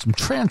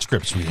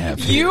transcripts we have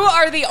here. You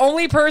are the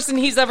only person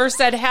he's ever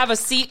said have a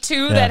seat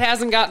to that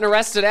hasn't gotten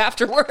arrested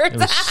afterwards. It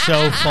was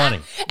so funny.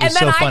 And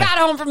then I got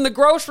home from the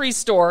grocery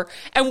store,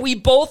 and we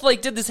both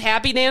did this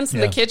happy dance in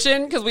the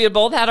kitchen because we had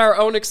both had our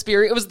own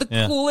experience. It was the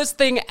coolest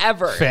thing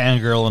ever.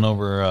 Fangirling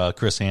over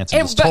Chris Hansen.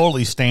 Just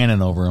totally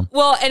standing over him.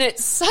 Well, and it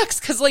sucks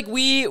because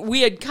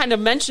we had kind of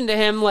mentioned to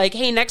him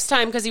hey, next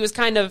time, because he was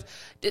kind of.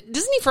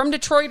 Isn't he from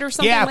Detroit or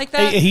something like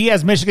that? He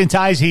has Michigan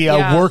ties. He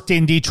worked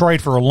in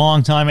Detroit for a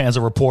long time as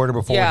a reporter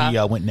before he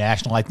went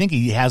national. I think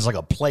he has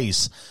a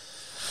place,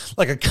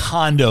 like a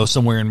condo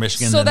somewhere in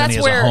Michigan, so and then he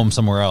has a home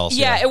somewhere else.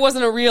 Yeah, it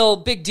wasn't a real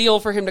big deal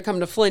for him to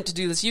come to Flint to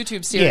do this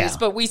YouTube series.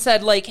 But we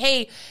said,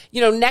 hey,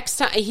 next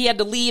time, he had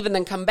to leave and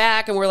then come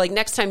back, and we're like,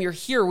 next time you're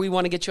here, we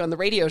want to get you on the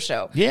radio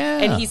show. Yeah.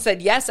 And he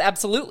said, yes,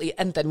 absolutely.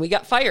 And then we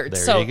got fired.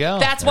 There you go.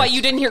 That's why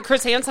you didn't hear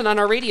Chris Hansen on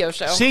our radio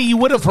show. See, you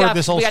would have heard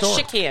this whole story. We got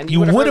shit-canned. You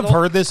would have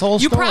heard this whole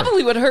story. You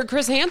probably would have heard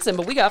Chris Hansen,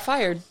 but we got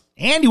fired.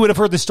 And you would have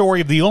heard the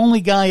story of the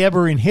only guy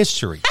ever in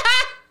history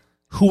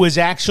who was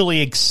actually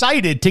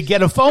excited to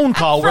get a phone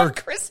call from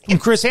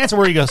Chris Hansen,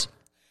 where he goes,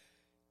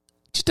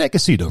 just take a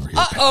seat over here.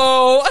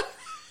 Uh-oh.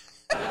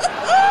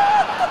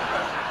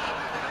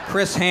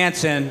 Chris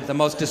Hansen, the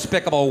most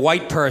despicable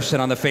white person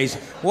on the face.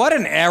 What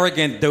an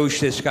arrogant douche,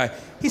 this guy.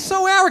 He's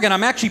so arrogant,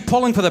 I'm actually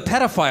pulling for the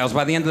pedophiles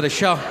by the end of the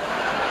show.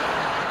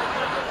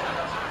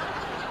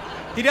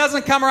 He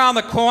doesn't come around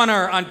the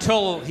corner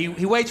until he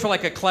waits for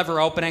a clever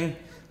opening.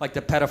 Like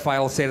the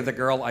pedophile will say to the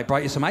girl, I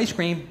brought you some ice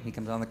cream. He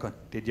comes on the corner.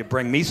 Did you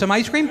bring me some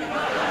ice cream? Why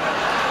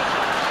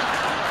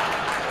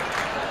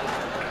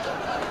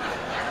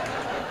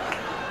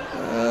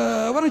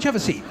don't you have a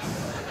seat?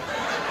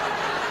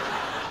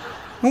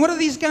 And what do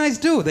these guys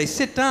do? They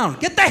sit down.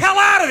 Get the hell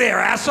out of there,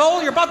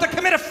 asshole! You're about to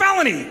commit a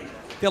felony!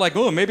 They're like,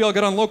 oh, maybe I'll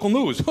get on local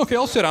news. Okay,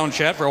 I'll sit down and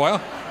chat for a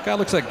while. Guy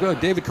looks like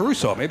David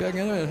Caruso. Maybe I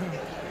can...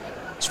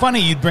 It's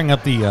funny you'd bring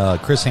up the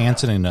Chris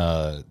Hansen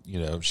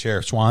and,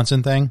 Sheriff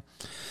Swanson thing.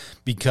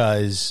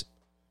 Because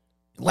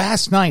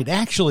last night,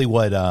 actually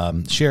what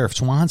Sheriff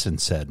Swanson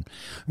said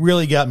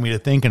really got me to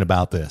thinking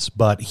about this.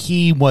 But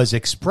he was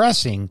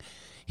expressing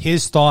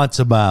his thoughts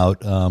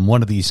about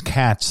one of these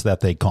cats that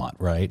they caught,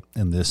 right?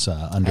 In this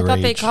underage. I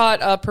thought they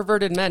caught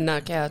perverted men,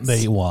 not cats.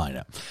 I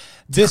know.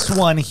 This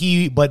one,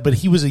 but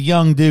he was a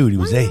young dude.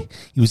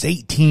 He was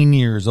 18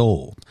 years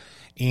old.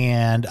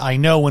 And I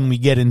know when we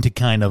get into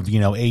kind of,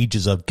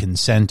 ages of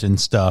consent and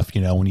stuff,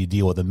 when you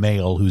deal with a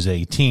male who's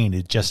 18,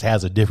 it just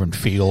has a different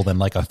feel than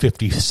a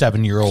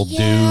 57-year-old dude.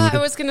 Yeah, I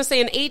was going to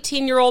say an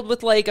 18-year-old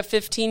with a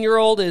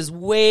 15-year-old is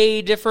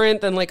way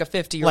different than a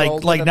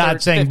 50-year-old. Like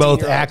not saying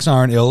both acts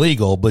aren't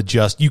illegal, but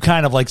just you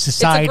kind of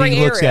society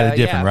looks at it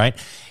different, right?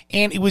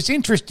 And it was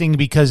interesting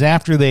because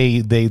after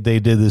they did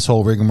this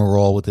whole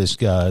rigmarole with this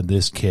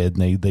kid,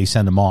 and they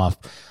sent him off.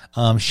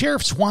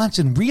 Sheriff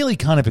Swanson really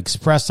kind of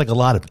expressed a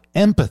lot of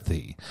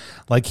empathy.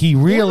 He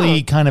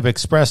really kind of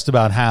expressed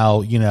about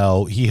how,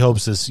 he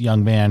hopes this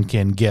young man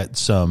can get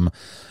some,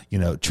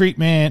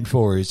 treatment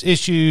for his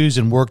issues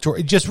and work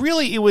toward just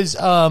really, it was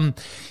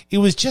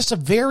just a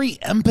very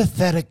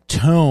empathetic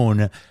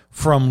tone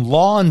from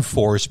law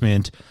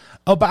enforcement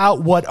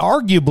about what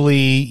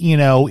arguably,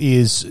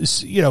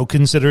 is,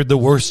 considered the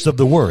worst of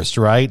the worst,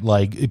 right?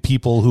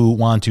 People who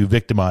want to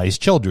victimize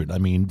children. I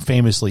mean,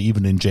 famously,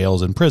 even in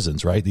jails and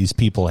prisons, right? These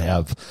people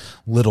have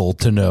little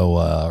to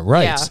no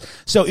rights. Yeah.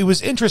 So it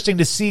was interesting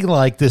to see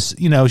this,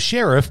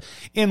 sheriff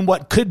in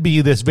what could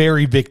be this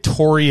very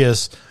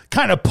victorious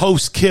kind of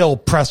post-kill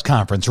press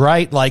conference,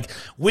 right?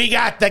 We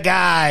got the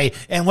guy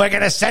and we're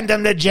going to send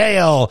him to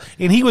jail.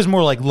 And he was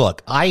more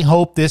look, I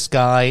hope this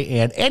guy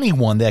and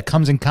anyone that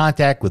comes in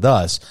contact with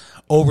us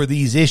over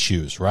these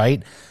issues,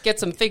 right?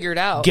 Gets them figured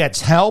out. Gets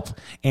help,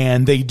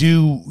 and they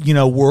do,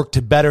 work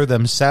to better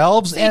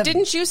themselves. Hey,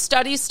 didn't you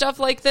study stuff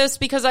like this?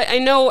 Because I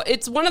know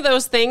it's one of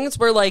those things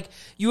where,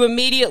 you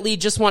immediately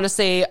just want to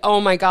say, oh,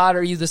 my God,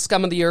 are you the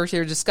scum of the earth?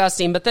 You're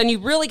disgusting. But then you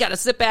really got to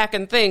sit back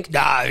and think.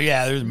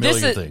 Yeah, there's a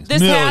million things.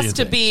 This has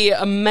to be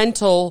a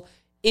mental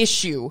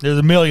issue. There's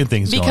a million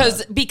things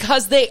because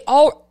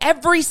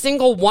every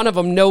single one of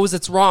them knows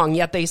it's wrong,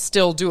 yet they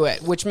still do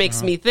it, which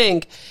makes me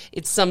think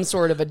it's some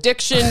sort of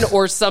addiction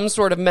or some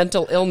sort of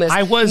mental illness.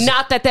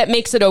 Not that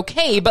makes it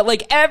okay,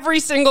 but every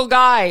single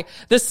guy,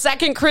 the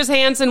second Chris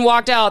Hansen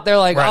walked out, they're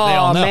like,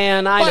 oh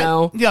man, I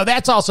know.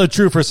 That's also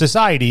true for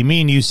society.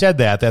 Me and you said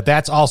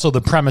that's also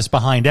the premise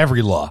behind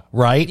every law,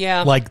 right?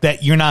 Yeah.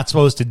 That you're not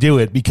supposed to do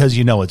it because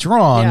you know it's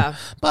wrong,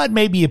 but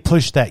maybe you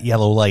push that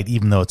yellow light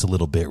even though it's a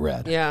little bit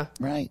red. Yeah.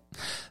 Right.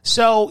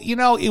 So,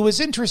 it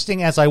was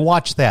interesting as I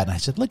watched that, and I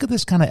said, look at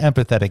this kind of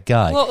empathetic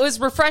guy. Well, it was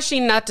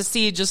refreshing not to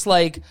see just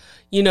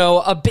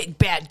a big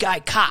bad guy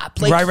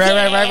cop. Like,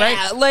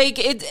 Right.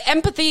 Like,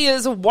 empathy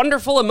is a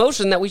wonderful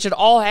emotion that we should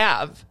all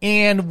have.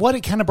 And what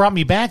it kind of brought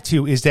me back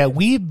to is that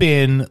we've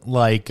been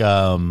like,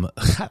 I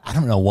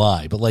don't know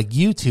why, but like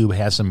YouTube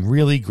has some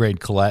really great,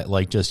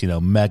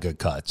 mega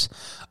cuts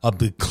of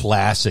the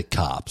classic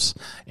Cops.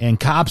 And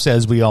Cops,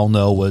 as we all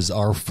know, was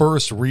our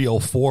first real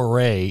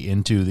foray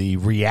into the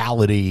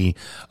reality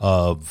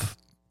of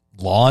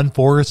law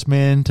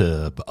enforcement,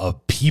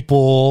 of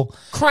people.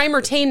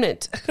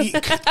 Crimertainment.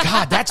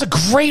 God, that's a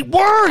great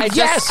word.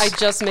 Yes. I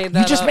just made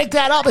that You just up. make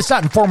that up. It's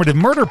not informative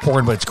murder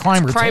porn, but it's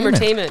crimertainment.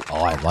 Crimertainment. Oh,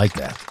 I like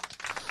that.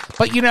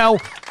 But,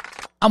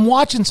 I'm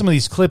watching some of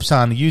these clips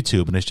on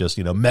YouTube, and it's just,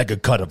 mega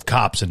cut of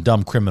cops and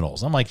dumb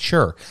criminals. I'm like,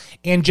 sure.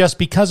 And just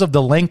because of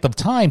the length of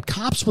time,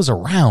 Cops was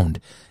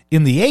around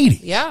in the 80s.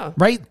 Yeah.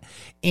 Right?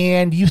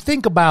 And you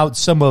think about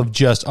some of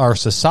just our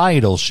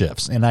societal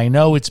shifts. And I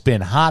know it's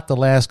been hot the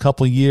last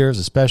couple of years,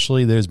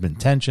 especially there's been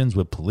tensions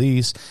with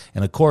police.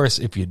 And of course,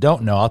 if you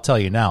don't know, I'll tell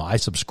you now, I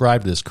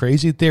subscribe to this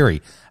crazy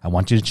theory. I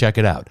want you to check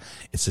it out.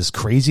 It's this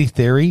crazy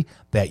theory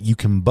that you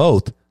can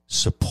both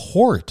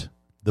support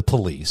the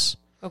police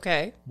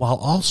Okay. while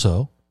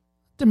also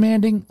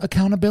demanding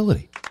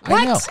accountability.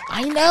 What?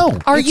 I know.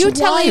 Are It's you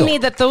telling wild. me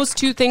that those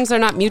two things are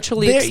not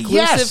mutually exclusive?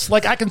 Yes,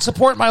 like I can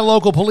support my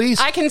local police.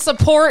 I can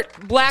support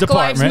Black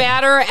Lives Department.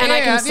 Matter and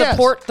I can And, yes.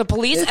 support the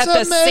police It's at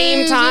the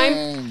same time.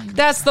 amazing.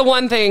 That's the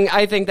one thing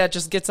I think that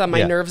just gets on my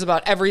Yeah. nerves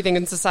about everything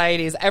in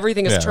society is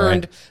everything is Yeah,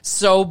 turned right.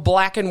 so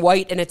black and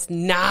white, and it's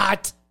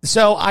not.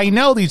 So I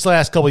know these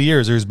last couple of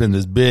years, there's been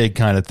this big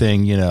kind of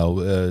thing,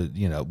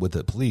 with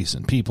the police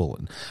and people,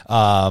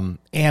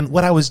 and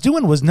what I was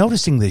doing was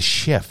noticing this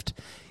shift,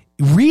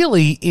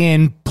 really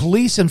in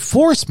police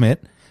enforcement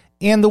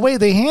and the way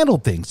they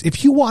handled things.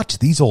 If you watch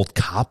these old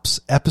Cops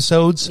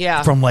episodes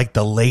Yeah. from like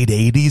the late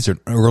 80s or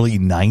early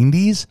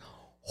 90s,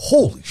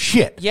 holy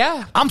shit!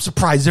 Yeah. I'm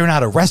surprised they're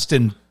not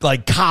arresting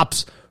like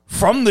cops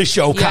from the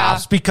show Yeah.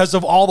 Cops because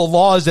of all the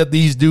laws that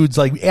these dudes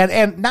like,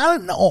 and not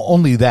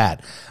only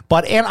that,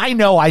 but, and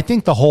I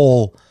think the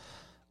whole,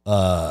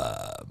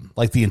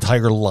 like the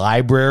entire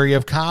library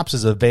of Cops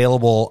is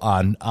available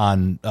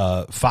on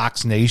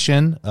Fox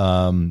Nation,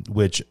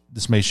 which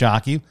this may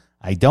shock you.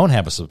 I don't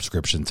have a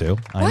subscription to.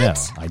 I know.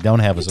 What? I don't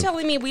have a You're subscription.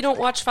 telling me we don't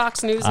watch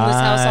Fox News in this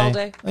house all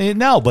day?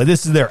 No, but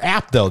this is their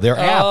app, though. Their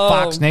app, Oh.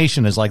 Fox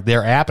Nation, is like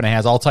their app, and it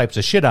has all types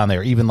of shit on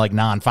there, even like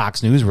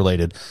non-Fox News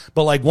related.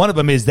 But like one of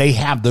them is they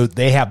have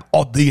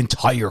the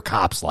entire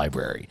Cops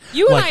library.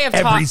 You and like I have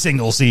every talked-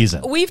 single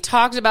season. We've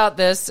talked about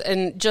this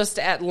and just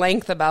at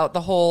length about the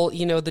whole, the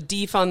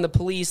defund the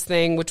police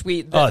thing, which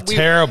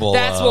terrible,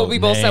 That's what we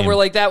both said. name. We're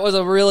like, that was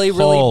a really,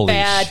 really Holy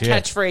bad shit.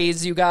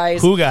 catchphrase, you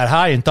guys. Who got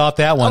high and thought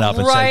that one up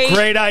and Right. said,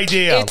 "Great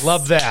idea,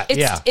 love that."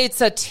 It's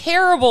a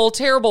terrible,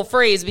 terrible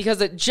phrase because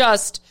it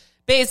just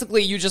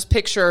basically you just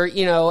picture,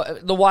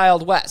 the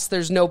Wild West.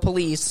 There's no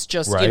police,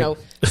 just Right.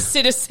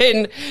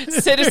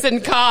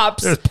 citizen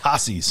cops. There's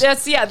posses.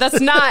 That's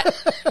not.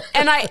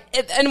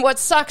 And what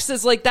sucks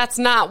is like that's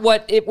not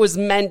what it was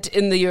meant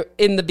in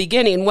the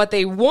beginning. What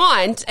they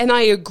want, and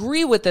I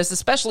agree with this,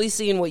 especially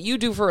seeing what you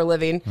do for a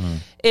living,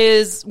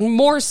 is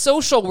more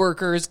social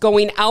workers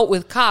going out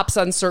with cops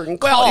on certain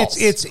calls.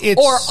 it's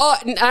or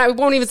I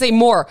won't even say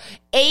more.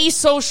 A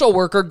social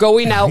worker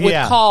going out with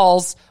Yeah.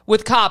 calls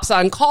with cops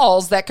on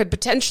calls that could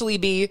potentially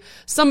be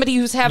somebody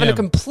who's having Yeah. a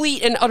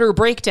complete and utter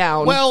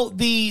breakdown. Well,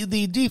 the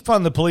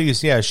defund the police,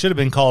 should have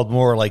been called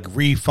more like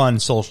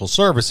refund social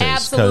services. 'Cause,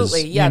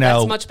 Absolutely. Yeah,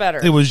 that's much better.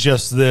 It was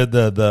just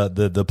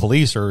the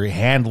police are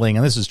handling,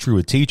 and this is true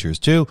with teachers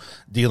too,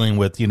 dealing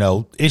with,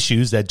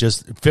 issues that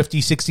just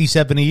 50, 60,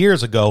 70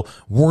 years ago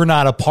were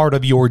not a part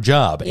of your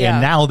job. Yeah.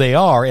 And now they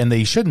are, and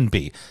they shouldn't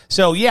be.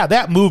 So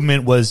that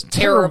movement was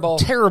Terrible.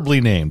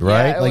 terribly named,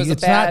 right? Yeah, it was a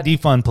it's bad- not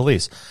defund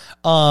police.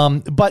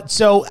 But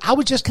so I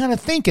was just kind of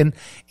thinking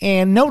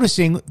and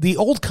noticing the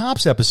old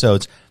Cops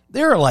episodes.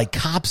 There are like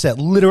cops that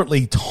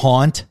literally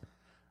taunt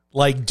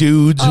like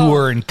dudes who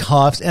are in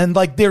cuffs, and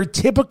like they're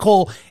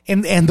typical.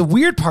 And the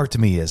weird part to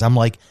me is I'm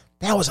like,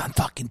 that was on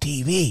fucking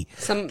TV.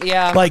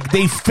 Like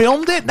they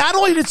filmed it. Not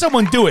only did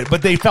someone do it,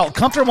 but they felt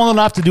comfortable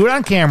enough to do it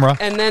on camera.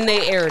 and then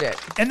they aired it.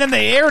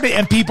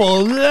 And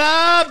people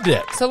loved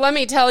it. So let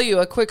me tell you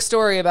a quick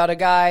story about a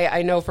guy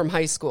I know from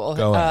high school.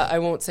 Go ahead. I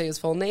won't say his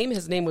full name.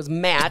 His name was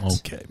Matt.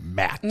 Okay,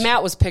 Matt.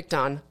 Matt was picked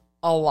on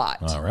a lot.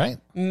 All right.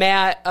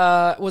 Matt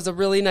was a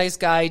really nice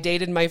guy,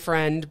 dated my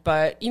friend,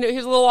 but he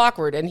was a little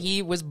awkward and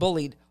he was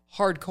bullied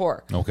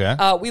hardcore. Okay.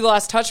 We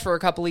lost touch for a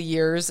couple of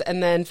years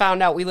and then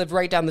found out we lived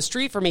right down the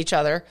street from each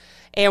other.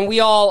 And me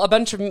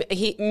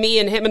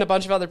and him and a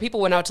bunch of other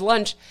people went out to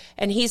lunch,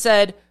 and he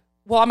said,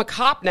 "Well, I'm a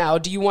cop now.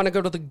 Do you want to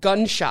go to the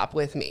gun shop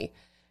with me?"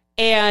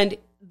 And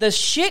the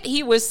shit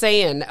he was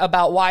saying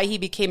about why he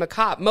became a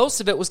cop,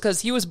 most of it was because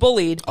he was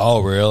bullied.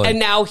 Oh, really? And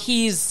now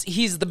he's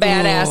the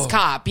badass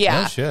cop.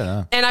 Yeah. No shit,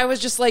 huh? And I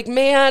was just like,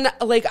 man,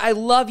 like, I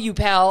love you,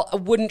 pal. I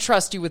wouldn't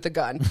trust you with a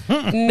gun.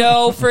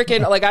 No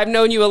freaking, like, I've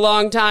known you a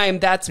long time.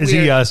 That's Is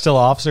weird. he still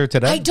officer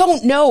today? I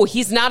don't know.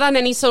 He's not on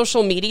any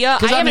social media.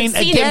 I haven't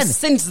seen him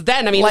since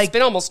then. I mean, like, it's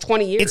been almost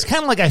 20 years. It's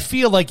kind of like I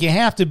feel like you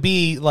have to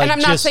be like. And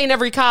I'm not saying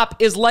every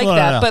cop is like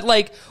that, but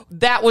like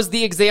that was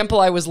the example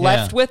I was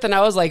left with, and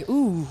I was like,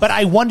 ooh. But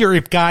I wonder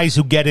if guys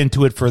who get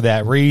into it for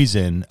that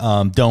reason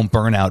don't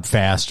burn out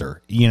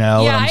faster. You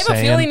know? Yeah, what I'm I have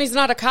saying? a feeling he's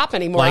not a cop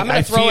anymore. Like, I'm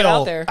going to throw it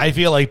out there. I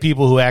feel like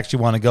people who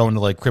actually want to go into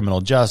like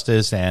criminal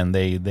justice and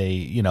they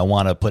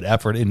want to put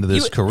effort into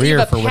this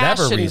career for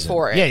whatever reason.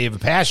 For it. Yeah, you have a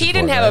passion. He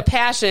didn't for it, have right? a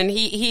passion.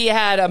 He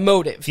had a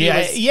motive. He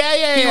was He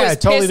was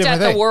totally pissed at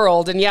different thing. the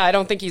world, and I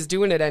don't think he's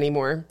doing it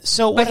anymore.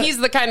 But he's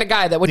the kind of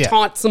guy that would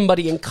taunt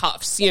somebody in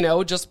cuffs,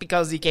 just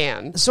because he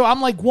can. So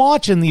I'm like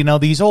watching,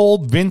 these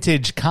old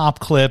vintage cop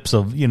clips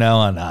of,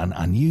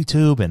 on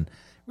YouTube, and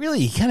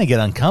really you kind of get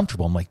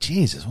uncomfortable. I'm like,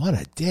 Jesus, what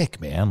a dick,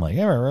 man. Like,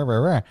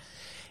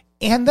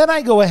 and then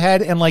I go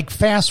ahead and like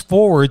fast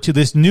forward to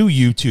this new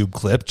YouTube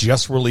clip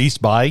just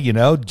released by,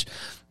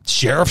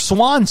 Sheriff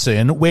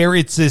Swanson, where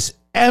it's this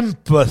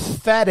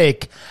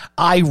empathetic,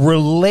 I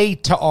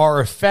relate to our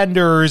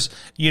offenders,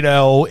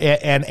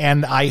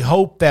 and I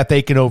hope that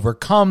they can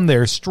overcome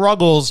their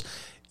struggles,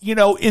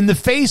 in the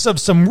face of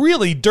some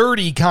really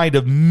dirty kind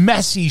of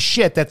messy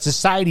shit that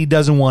society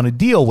doesn't want to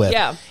deal with.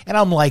 Yeah. And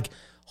I'm like,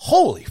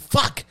 holy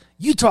fuck.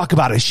 You talk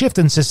about a shift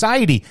in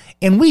society,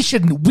 and we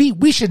should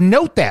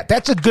note that.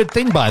 That's a good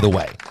thing, by the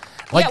way.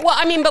 Like, yeah, well,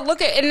 I mean, but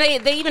look at, and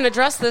they even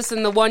addressed this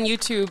in the one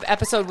YouTube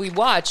episode we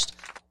watched.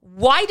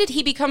 Why did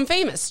he become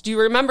famous? Do you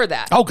remember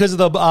that? Oh, because of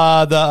the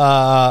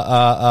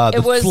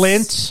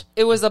Flint.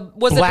 It was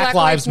Black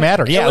Lives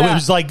Matter. Yeah, it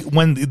was like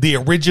when the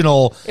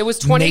original it was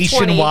 2020.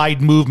 nationwide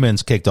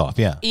movements kicked off.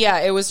 Yeah, yeah,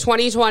 it was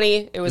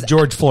 2020. It was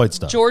George Floyd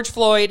stuff. George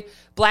Floyd.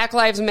 Black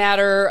Lives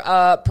Matter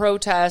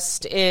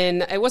protest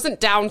it wasn't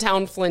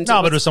downtown Flint.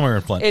 No, but it was somewhere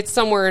in Flint. It's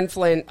somewhere in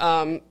Flint.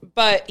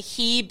 But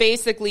he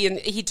basically,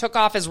 he took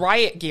off his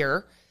riot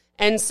gear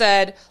and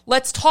said,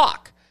 let's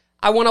talk.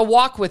 I want to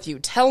walk with you.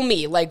 Tell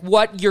me, like,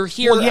 what you're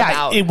here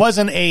about. It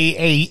wasn't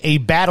a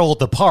battle at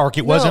the park.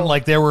 It wasn't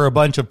like there were a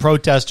bunch of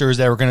protesters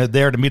that were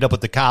there to meet up with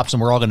the cops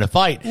and we're all going to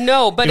fight.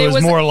 No, but it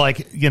was more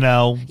like,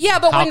 how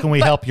can we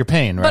help your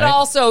pain, right? But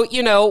also,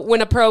 when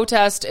a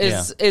protest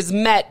is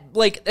met,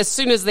 like, as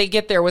soon as they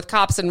get there with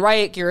cops and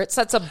riot gear, it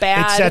sets a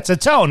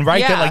tone, right?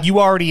 Yeah. That, like, you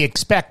already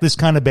expect this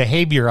kind of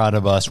behavior out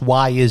of us.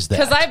 Why is that?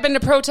 Because I've been to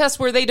protests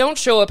where they don't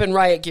show up in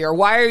riot gear.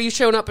 Why are you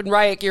showing up in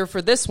riot gear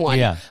for this one?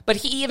 Yeah. But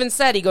he even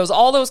said, he goes,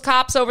 all those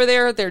cops over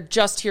there, they're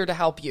just here to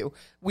help you.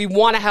 We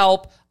want to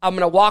help. I'm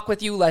going to walk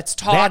with you. Let's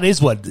talk. That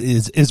is what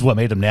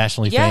made him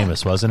nationally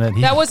famous, wasn't it?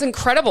 That was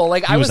incredible.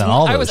 Like, I was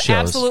shows.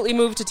 absolutely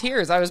moved to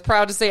tears. I was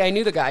proud to say I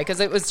knew the guy because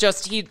it was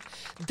just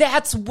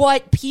that's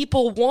what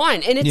people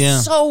want. And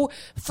it's so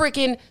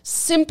freaking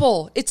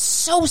simple. It's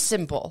so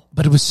simple.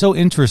 But it was so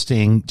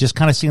interesting just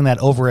kind of seeing that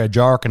over-edge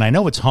arc. And I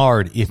know it's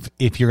hard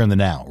if you're in the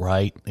now,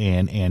 right?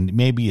 And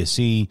maybe you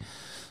see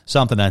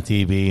something on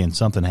TV and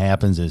something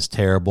happens is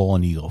terrible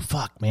and you go,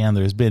 fuck, man,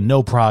 there's been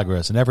no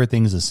progress and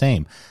everything's the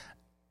same.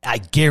 I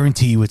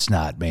guarantee you it's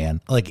not, man.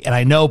 Like, and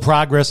I know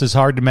progress is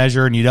hard to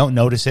measure and you don't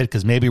notice it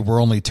because maybe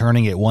we're only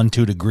turning it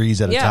 1-2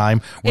 degrees at a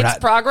time.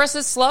 Progress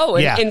is slow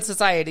in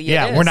society.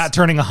 Yeah, we're not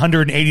turning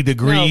 180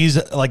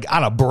 degrees like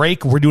on a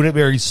break. We're doing it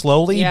very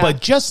slowly. Yeah.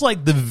 But just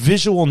like the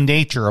visual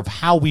nature of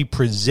how we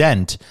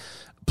present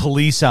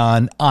police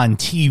on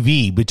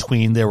TV,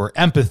 between there were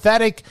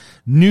empathetic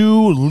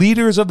new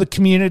leaders of the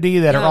community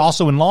that are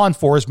also in law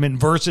enforcement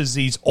versus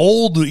these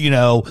old,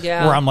 where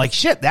I'm like,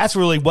 shit, that's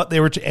really what they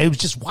were. It was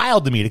just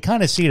wild to me to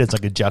kind of see it as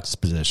like a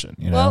juxtaposition.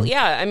 Well,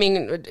 yeah, I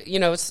mean,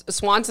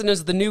 Swanson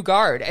is the new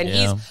guard,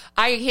 and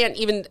I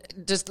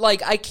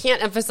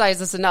can't emphasize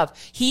this enough.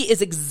 He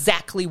is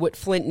exactly what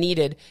Flint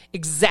needed,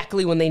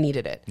 exactly when they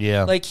needed it.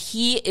 Yeah, like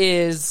he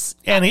is,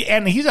 and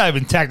he's not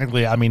even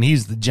technically. I mean,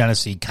 he's the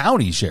Genesee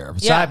County sheriff.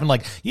 It's not even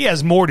like he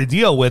has more to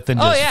deal with than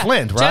just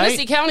Flint, right?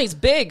 Genesee County's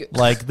big.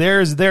 Like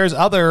there's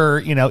other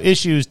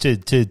issues to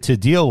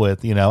deal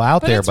with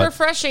out there, but it's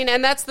refreshing,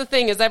 and that's the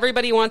thing is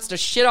everybody wants to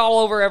shit all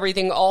over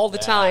everything all the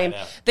time.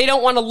 They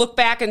don't want to look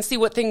back and see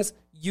what things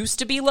used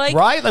to be like.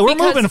 Right? Like, we're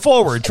moving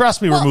forward.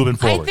 Trust me, we're moving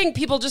forward. I think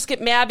people just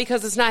get mad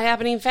because it's not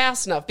happening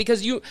fast enough.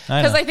 Because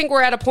I think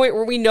we're at a point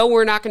where we know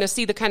we're not going to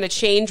see the kind of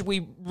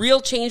real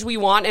change we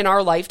want in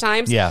our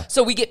lifetimes. Yeah.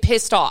 So we get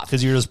pissed off.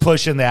 Because you're just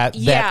pushing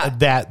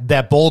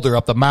that boulder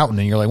up the mountain,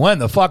 and you're like, when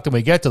the fuck did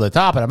we get to the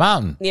top of the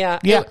mountain? Yeah.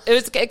 Yeah.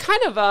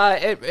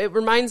 It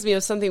reminds me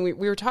of something we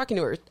were talking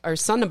to our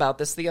son about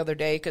this the other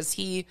day because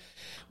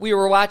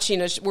we're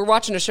watching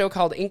a show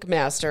called Ink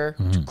Master.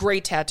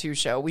 Great tattoo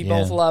show. We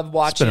both love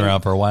watching. It's been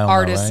around for a while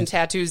artists now, right? and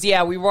tattoos.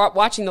 Yeah, we were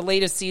watching the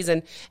latest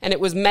season, and it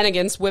was men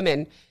against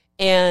women.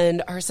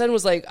 And our son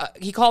was like,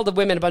 he called the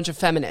women a bunch of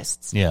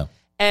feminists. Yeah.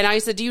 And I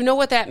said, do you know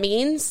what that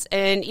means?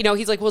 And,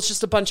 he's like, well, it's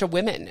just a bunch of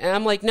women. And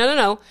I'm like,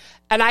 no.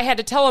 And I had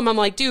to tell him, I'm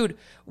like, dude,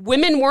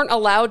 women weren't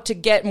allowed to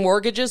get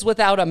mortgages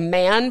without a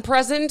man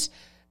present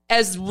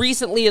as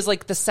recently as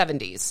like the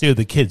 70s. Dude,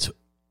 the kid's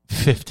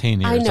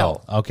 15 years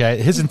old.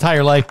 Okay, his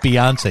entire life,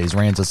 Beyonce's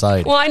ran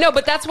society. Well, I know,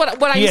 but that's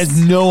what he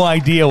has no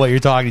idea what you're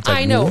talking about.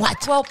 I know.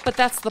 What? Well, but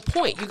that's the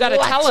point. You got to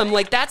tell him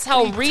like that's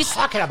how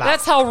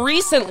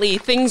recently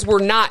things were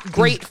not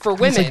great for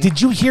women. Like,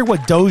 did you hear what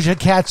Doja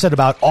Cat said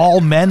about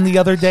all men the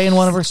other day in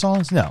one of her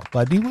songs? No,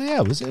 but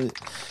it was.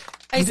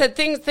 I said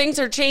things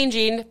are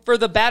changing for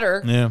the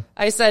better. Yeah.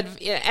 I said,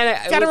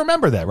 and got to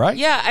remember that, right?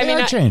 Yeah,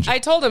 I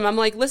told him, I'm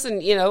like,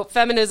 listen,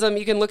 feminism,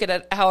 you can look at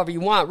it however you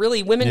want.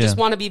 Really, women just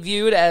want to be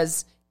viewed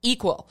as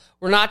equal.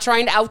 We're not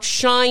trying to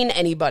outshine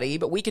anybody,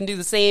 but we can do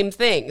the same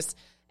things.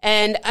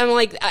 And I'm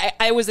like,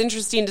 I was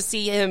interesting to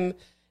see him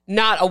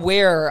not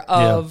aware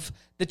of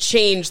the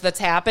change that's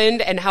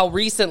happened and how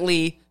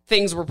recently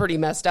things were pretty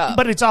messed up.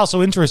 But it's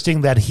also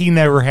interesting that he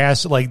never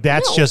has, like,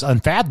 that's just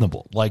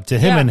unfathomable. Like, to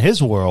him in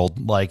his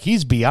world, like,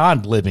 he's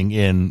beyond living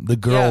in the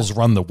girls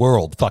run the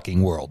world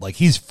fucking world. Like,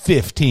 he's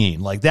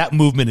 15. Like, that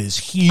movement is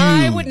huge.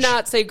 I would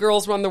not say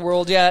girls run the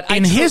world yet.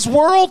 In his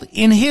world,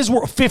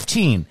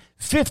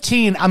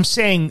 15, I'm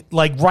saying,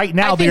 like, right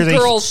now,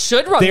 girls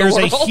should run the world.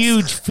 There's a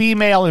huge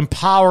female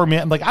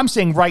empowerment. Like, I'm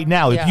saying right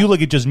now, if you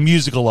look at just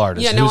musical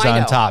artists, who's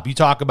on top? You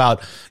talk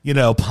about,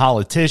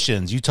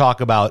 politicians, you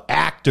talk about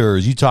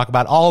actors, you talk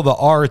about all the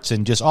arts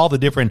and just all the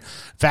different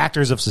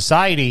factors of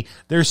society.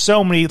 There's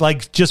so many,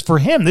 like, just for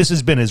him, this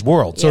has been his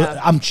world. So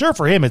I'm sure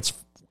for him, it's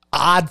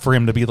odd for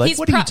him to be like,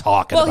 what are you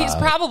talking about? Well, he's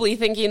probably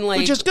thinking like,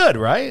 which is good,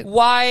 right?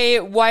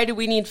 Why do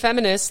we need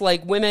feminists?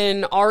 Like,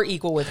 women are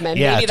equal with men.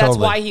 Yeah, maybe that's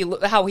why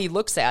how he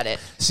looks at it.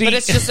 See, but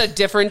it's just a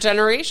different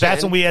generation.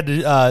 That's when we had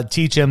to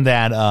teach him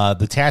that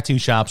the tattoo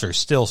shops are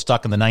still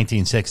stuck in the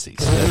 1960s.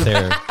 That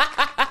they're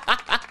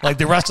like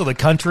the rest of the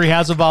country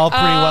has evolved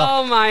pretty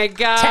well. Oh my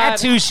god!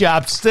 Tattoo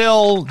shops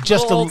still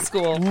just old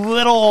school.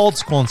 Little old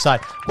school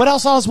inside. What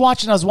else I was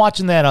watching? I was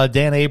watching that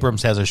Dan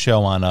Abrams has a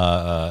show on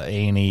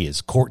A&E.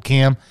 It's Court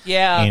Cam.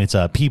 Yeah, and it's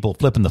people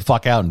flipping the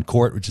fuck out in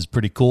court, which is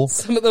pretty cool.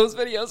 Some of those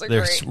videos are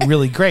great.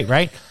 Really great,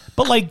 right?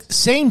 But like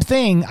same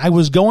thing, I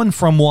was going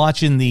from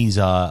watching these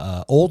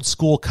old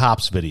school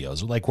cops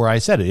videos, like where I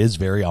said it is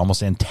very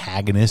almost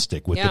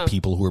antagonistic with the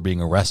people who are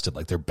being arrested,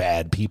 like they're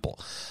bad people.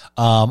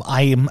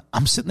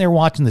 I'm sitting there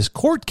watching this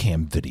court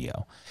cam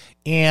video,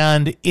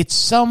 and it's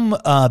some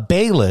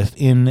bailiff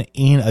in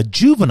a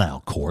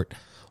juvenile court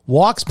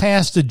walks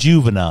past a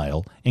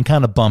juvenile and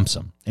kind of bumps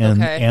him,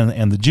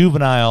 and the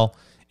juvenile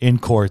in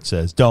court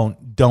says,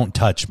 "Don't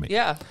touch me."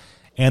 Yeah.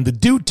 And the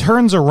dude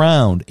turns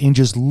around and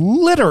just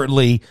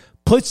literally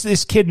puts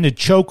this kid in a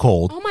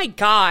chokehold. Oh my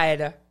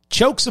god!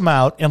 Chokes him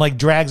out and like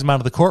drags him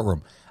out of the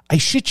courtroom. I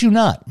shit you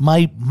not.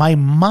 My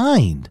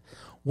mind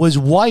was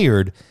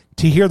wired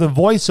to hear the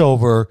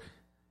voiceover,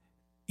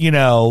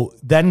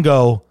 then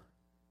go,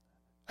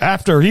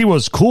 after he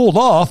was cooled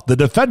off, the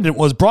defendant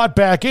was brought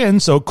back in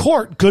so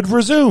court could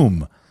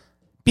resume.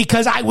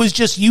 Because I was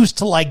just used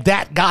to like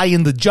that guy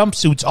in the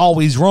jumpsuit's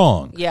always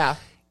wrong. Yeah.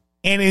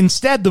 And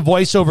instead, the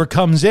voiceover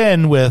comes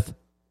in with,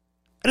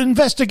 an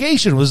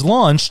investigation was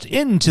launched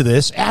into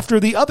this after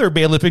the other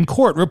bailiff in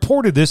court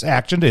reported this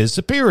action to his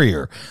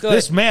superior. Good.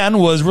 This man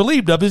was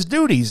relieved of his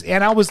duties.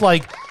 And I was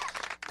like,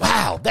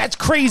 wow, that's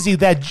crazy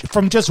that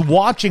from just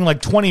watching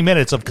like 20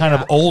 minutes of kind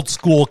of old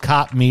school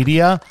cop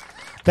media,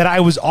 that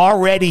I was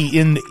already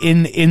in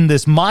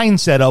this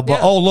mindset of,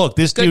 oh, look,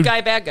 this good dude. Good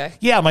guy, bad guy.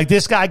 Yeah, I'm like,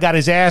 this guy got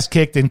his ass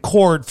kicked in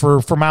court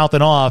for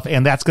mouthing off,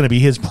 and that's going to be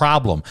his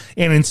problem.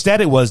 And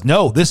instead it was,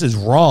 no, this is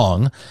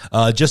wrong.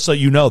 Just so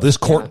you know, this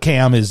court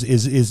cam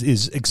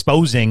is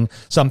exposing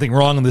something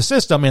wrong in the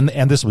system,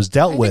 and this was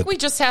dealt with. I think we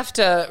just have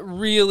to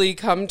really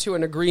come to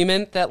an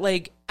agreement that,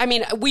 like, I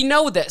mean, we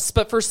know this,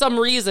 but for some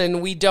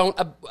reason we don't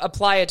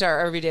apply it to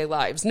our everyday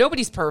lives.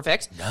 Nobody's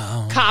perfect.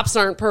 No. Cops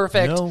aren't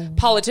perfect. No.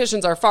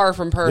 Politicians are far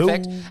from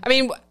perfect. No. I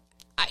mean,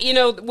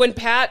 when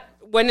Pat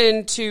went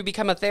in to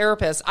become a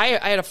therapist, I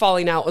had a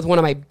falling out with one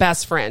of my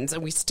best friends,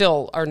 and we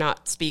still are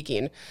not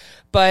speaking.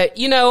 But,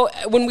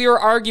 when we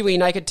were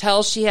arguing, I could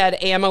tell she had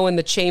ammo in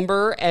the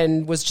chamber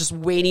and was just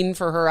waiting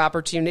for her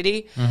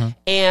opportunity. Mm-hmm.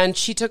 And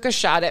she took a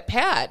shot at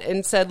Pat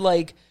and said,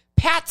 like,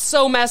 Pat's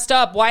so messed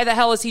up. Why the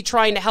hell is he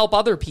trying to help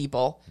other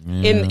people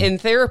in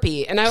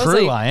therapy? And I was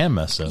like, I am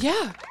messed up.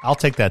 Yeah. I'll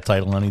take that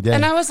title any day.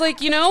 And I was like,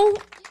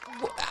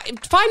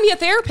 find me a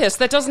therapist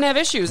that doesn't have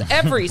issues.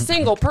 Every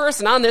single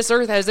person on this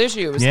earth has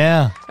issues.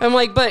 Yeah. I'm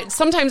like, but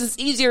sometimes it's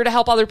easier to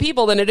help other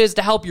people than it is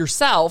to help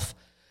yourself.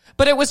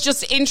 But it was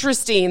just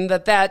interesting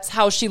that that's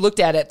how she looked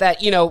at it,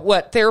 that,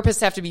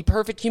 therapists have to be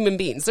perfect human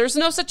beings. There's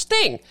no such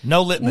thing.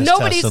 No litmus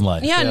test in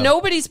life. Yeah,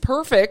 nobody's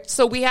perfect,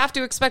 so we have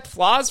to expect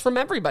flaws from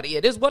everybody.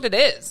 It is what it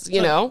is,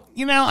 you know?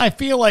 I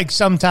feel like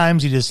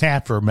sometimes you just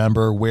have to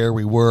remember where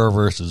we were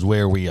versus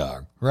where we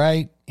are,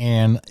 right?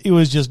 and it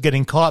was just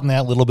getting caught in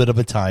that little bit of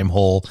a time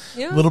hole,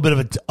 a little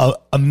bit of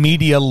a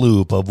media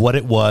loop of what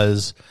it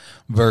was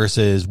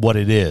versus what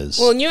it is.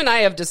 Well, and you and I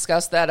have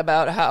discussed that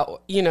about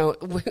how,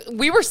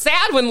 we were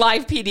sad when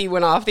Live PD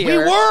went off the air.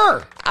 We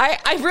were.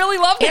 I really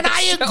loved it. And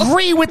I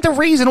agree with the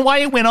reason why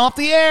it went off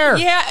the air.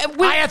 Yeah. I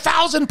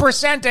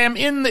 1,000% am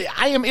in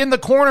the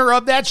corner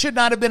of that should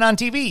not have been on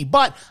TV,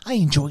 but I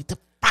enjoyed the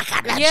fuck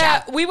out of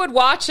that show. We would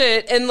watch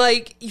it and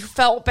you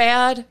felt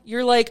bad.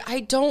 You're like,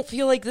 I don't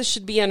feel like this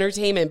should be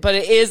entertainment, but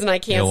it is, and I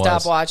can't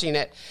stop watching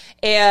it.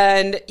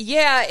 And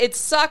it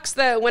sucks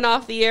that it went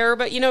off the air,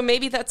 but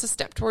maybe that's a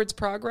step towards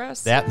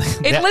progress.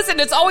 Listen,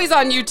 it's always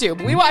on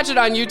YouTube. We watch it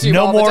on YouTube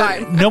all the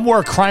time. No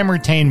more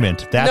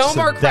Crimertainment. That's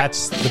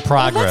the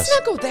progress. Well, let's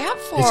not go that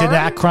far. Is it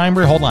that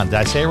Crimer? Hold on, did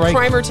I say it right?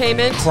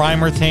 Crimertainment.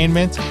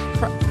 Crimertainment.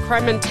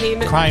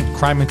 Crimertainment.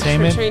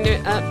 Crimertainment.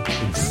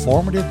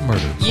 Informative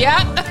murder.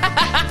 Yeah.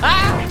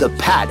 The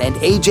Pat and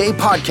AJ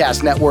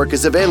Podcast Network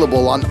is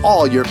available on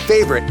all your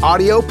favorite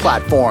audio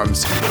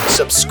platforms.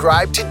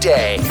 Subscribe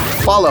today.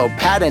 Follow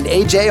Pat and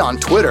AJ on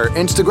Twitter,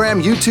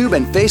 Instagram, YouTube,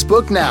 and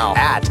Facebook now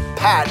at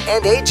Pat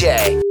and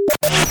AJ.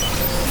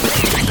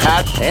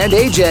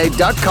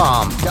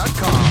 PatandAJ.com.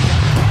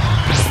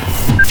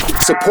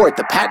 Support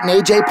the Pat and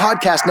AJ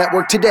Podcast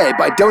Network today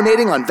by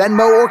donating on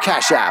Venmo or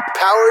Cash App.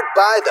 Powered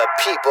by the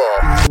people.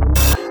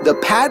 The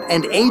Pat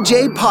and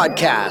AJ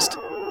Podcast.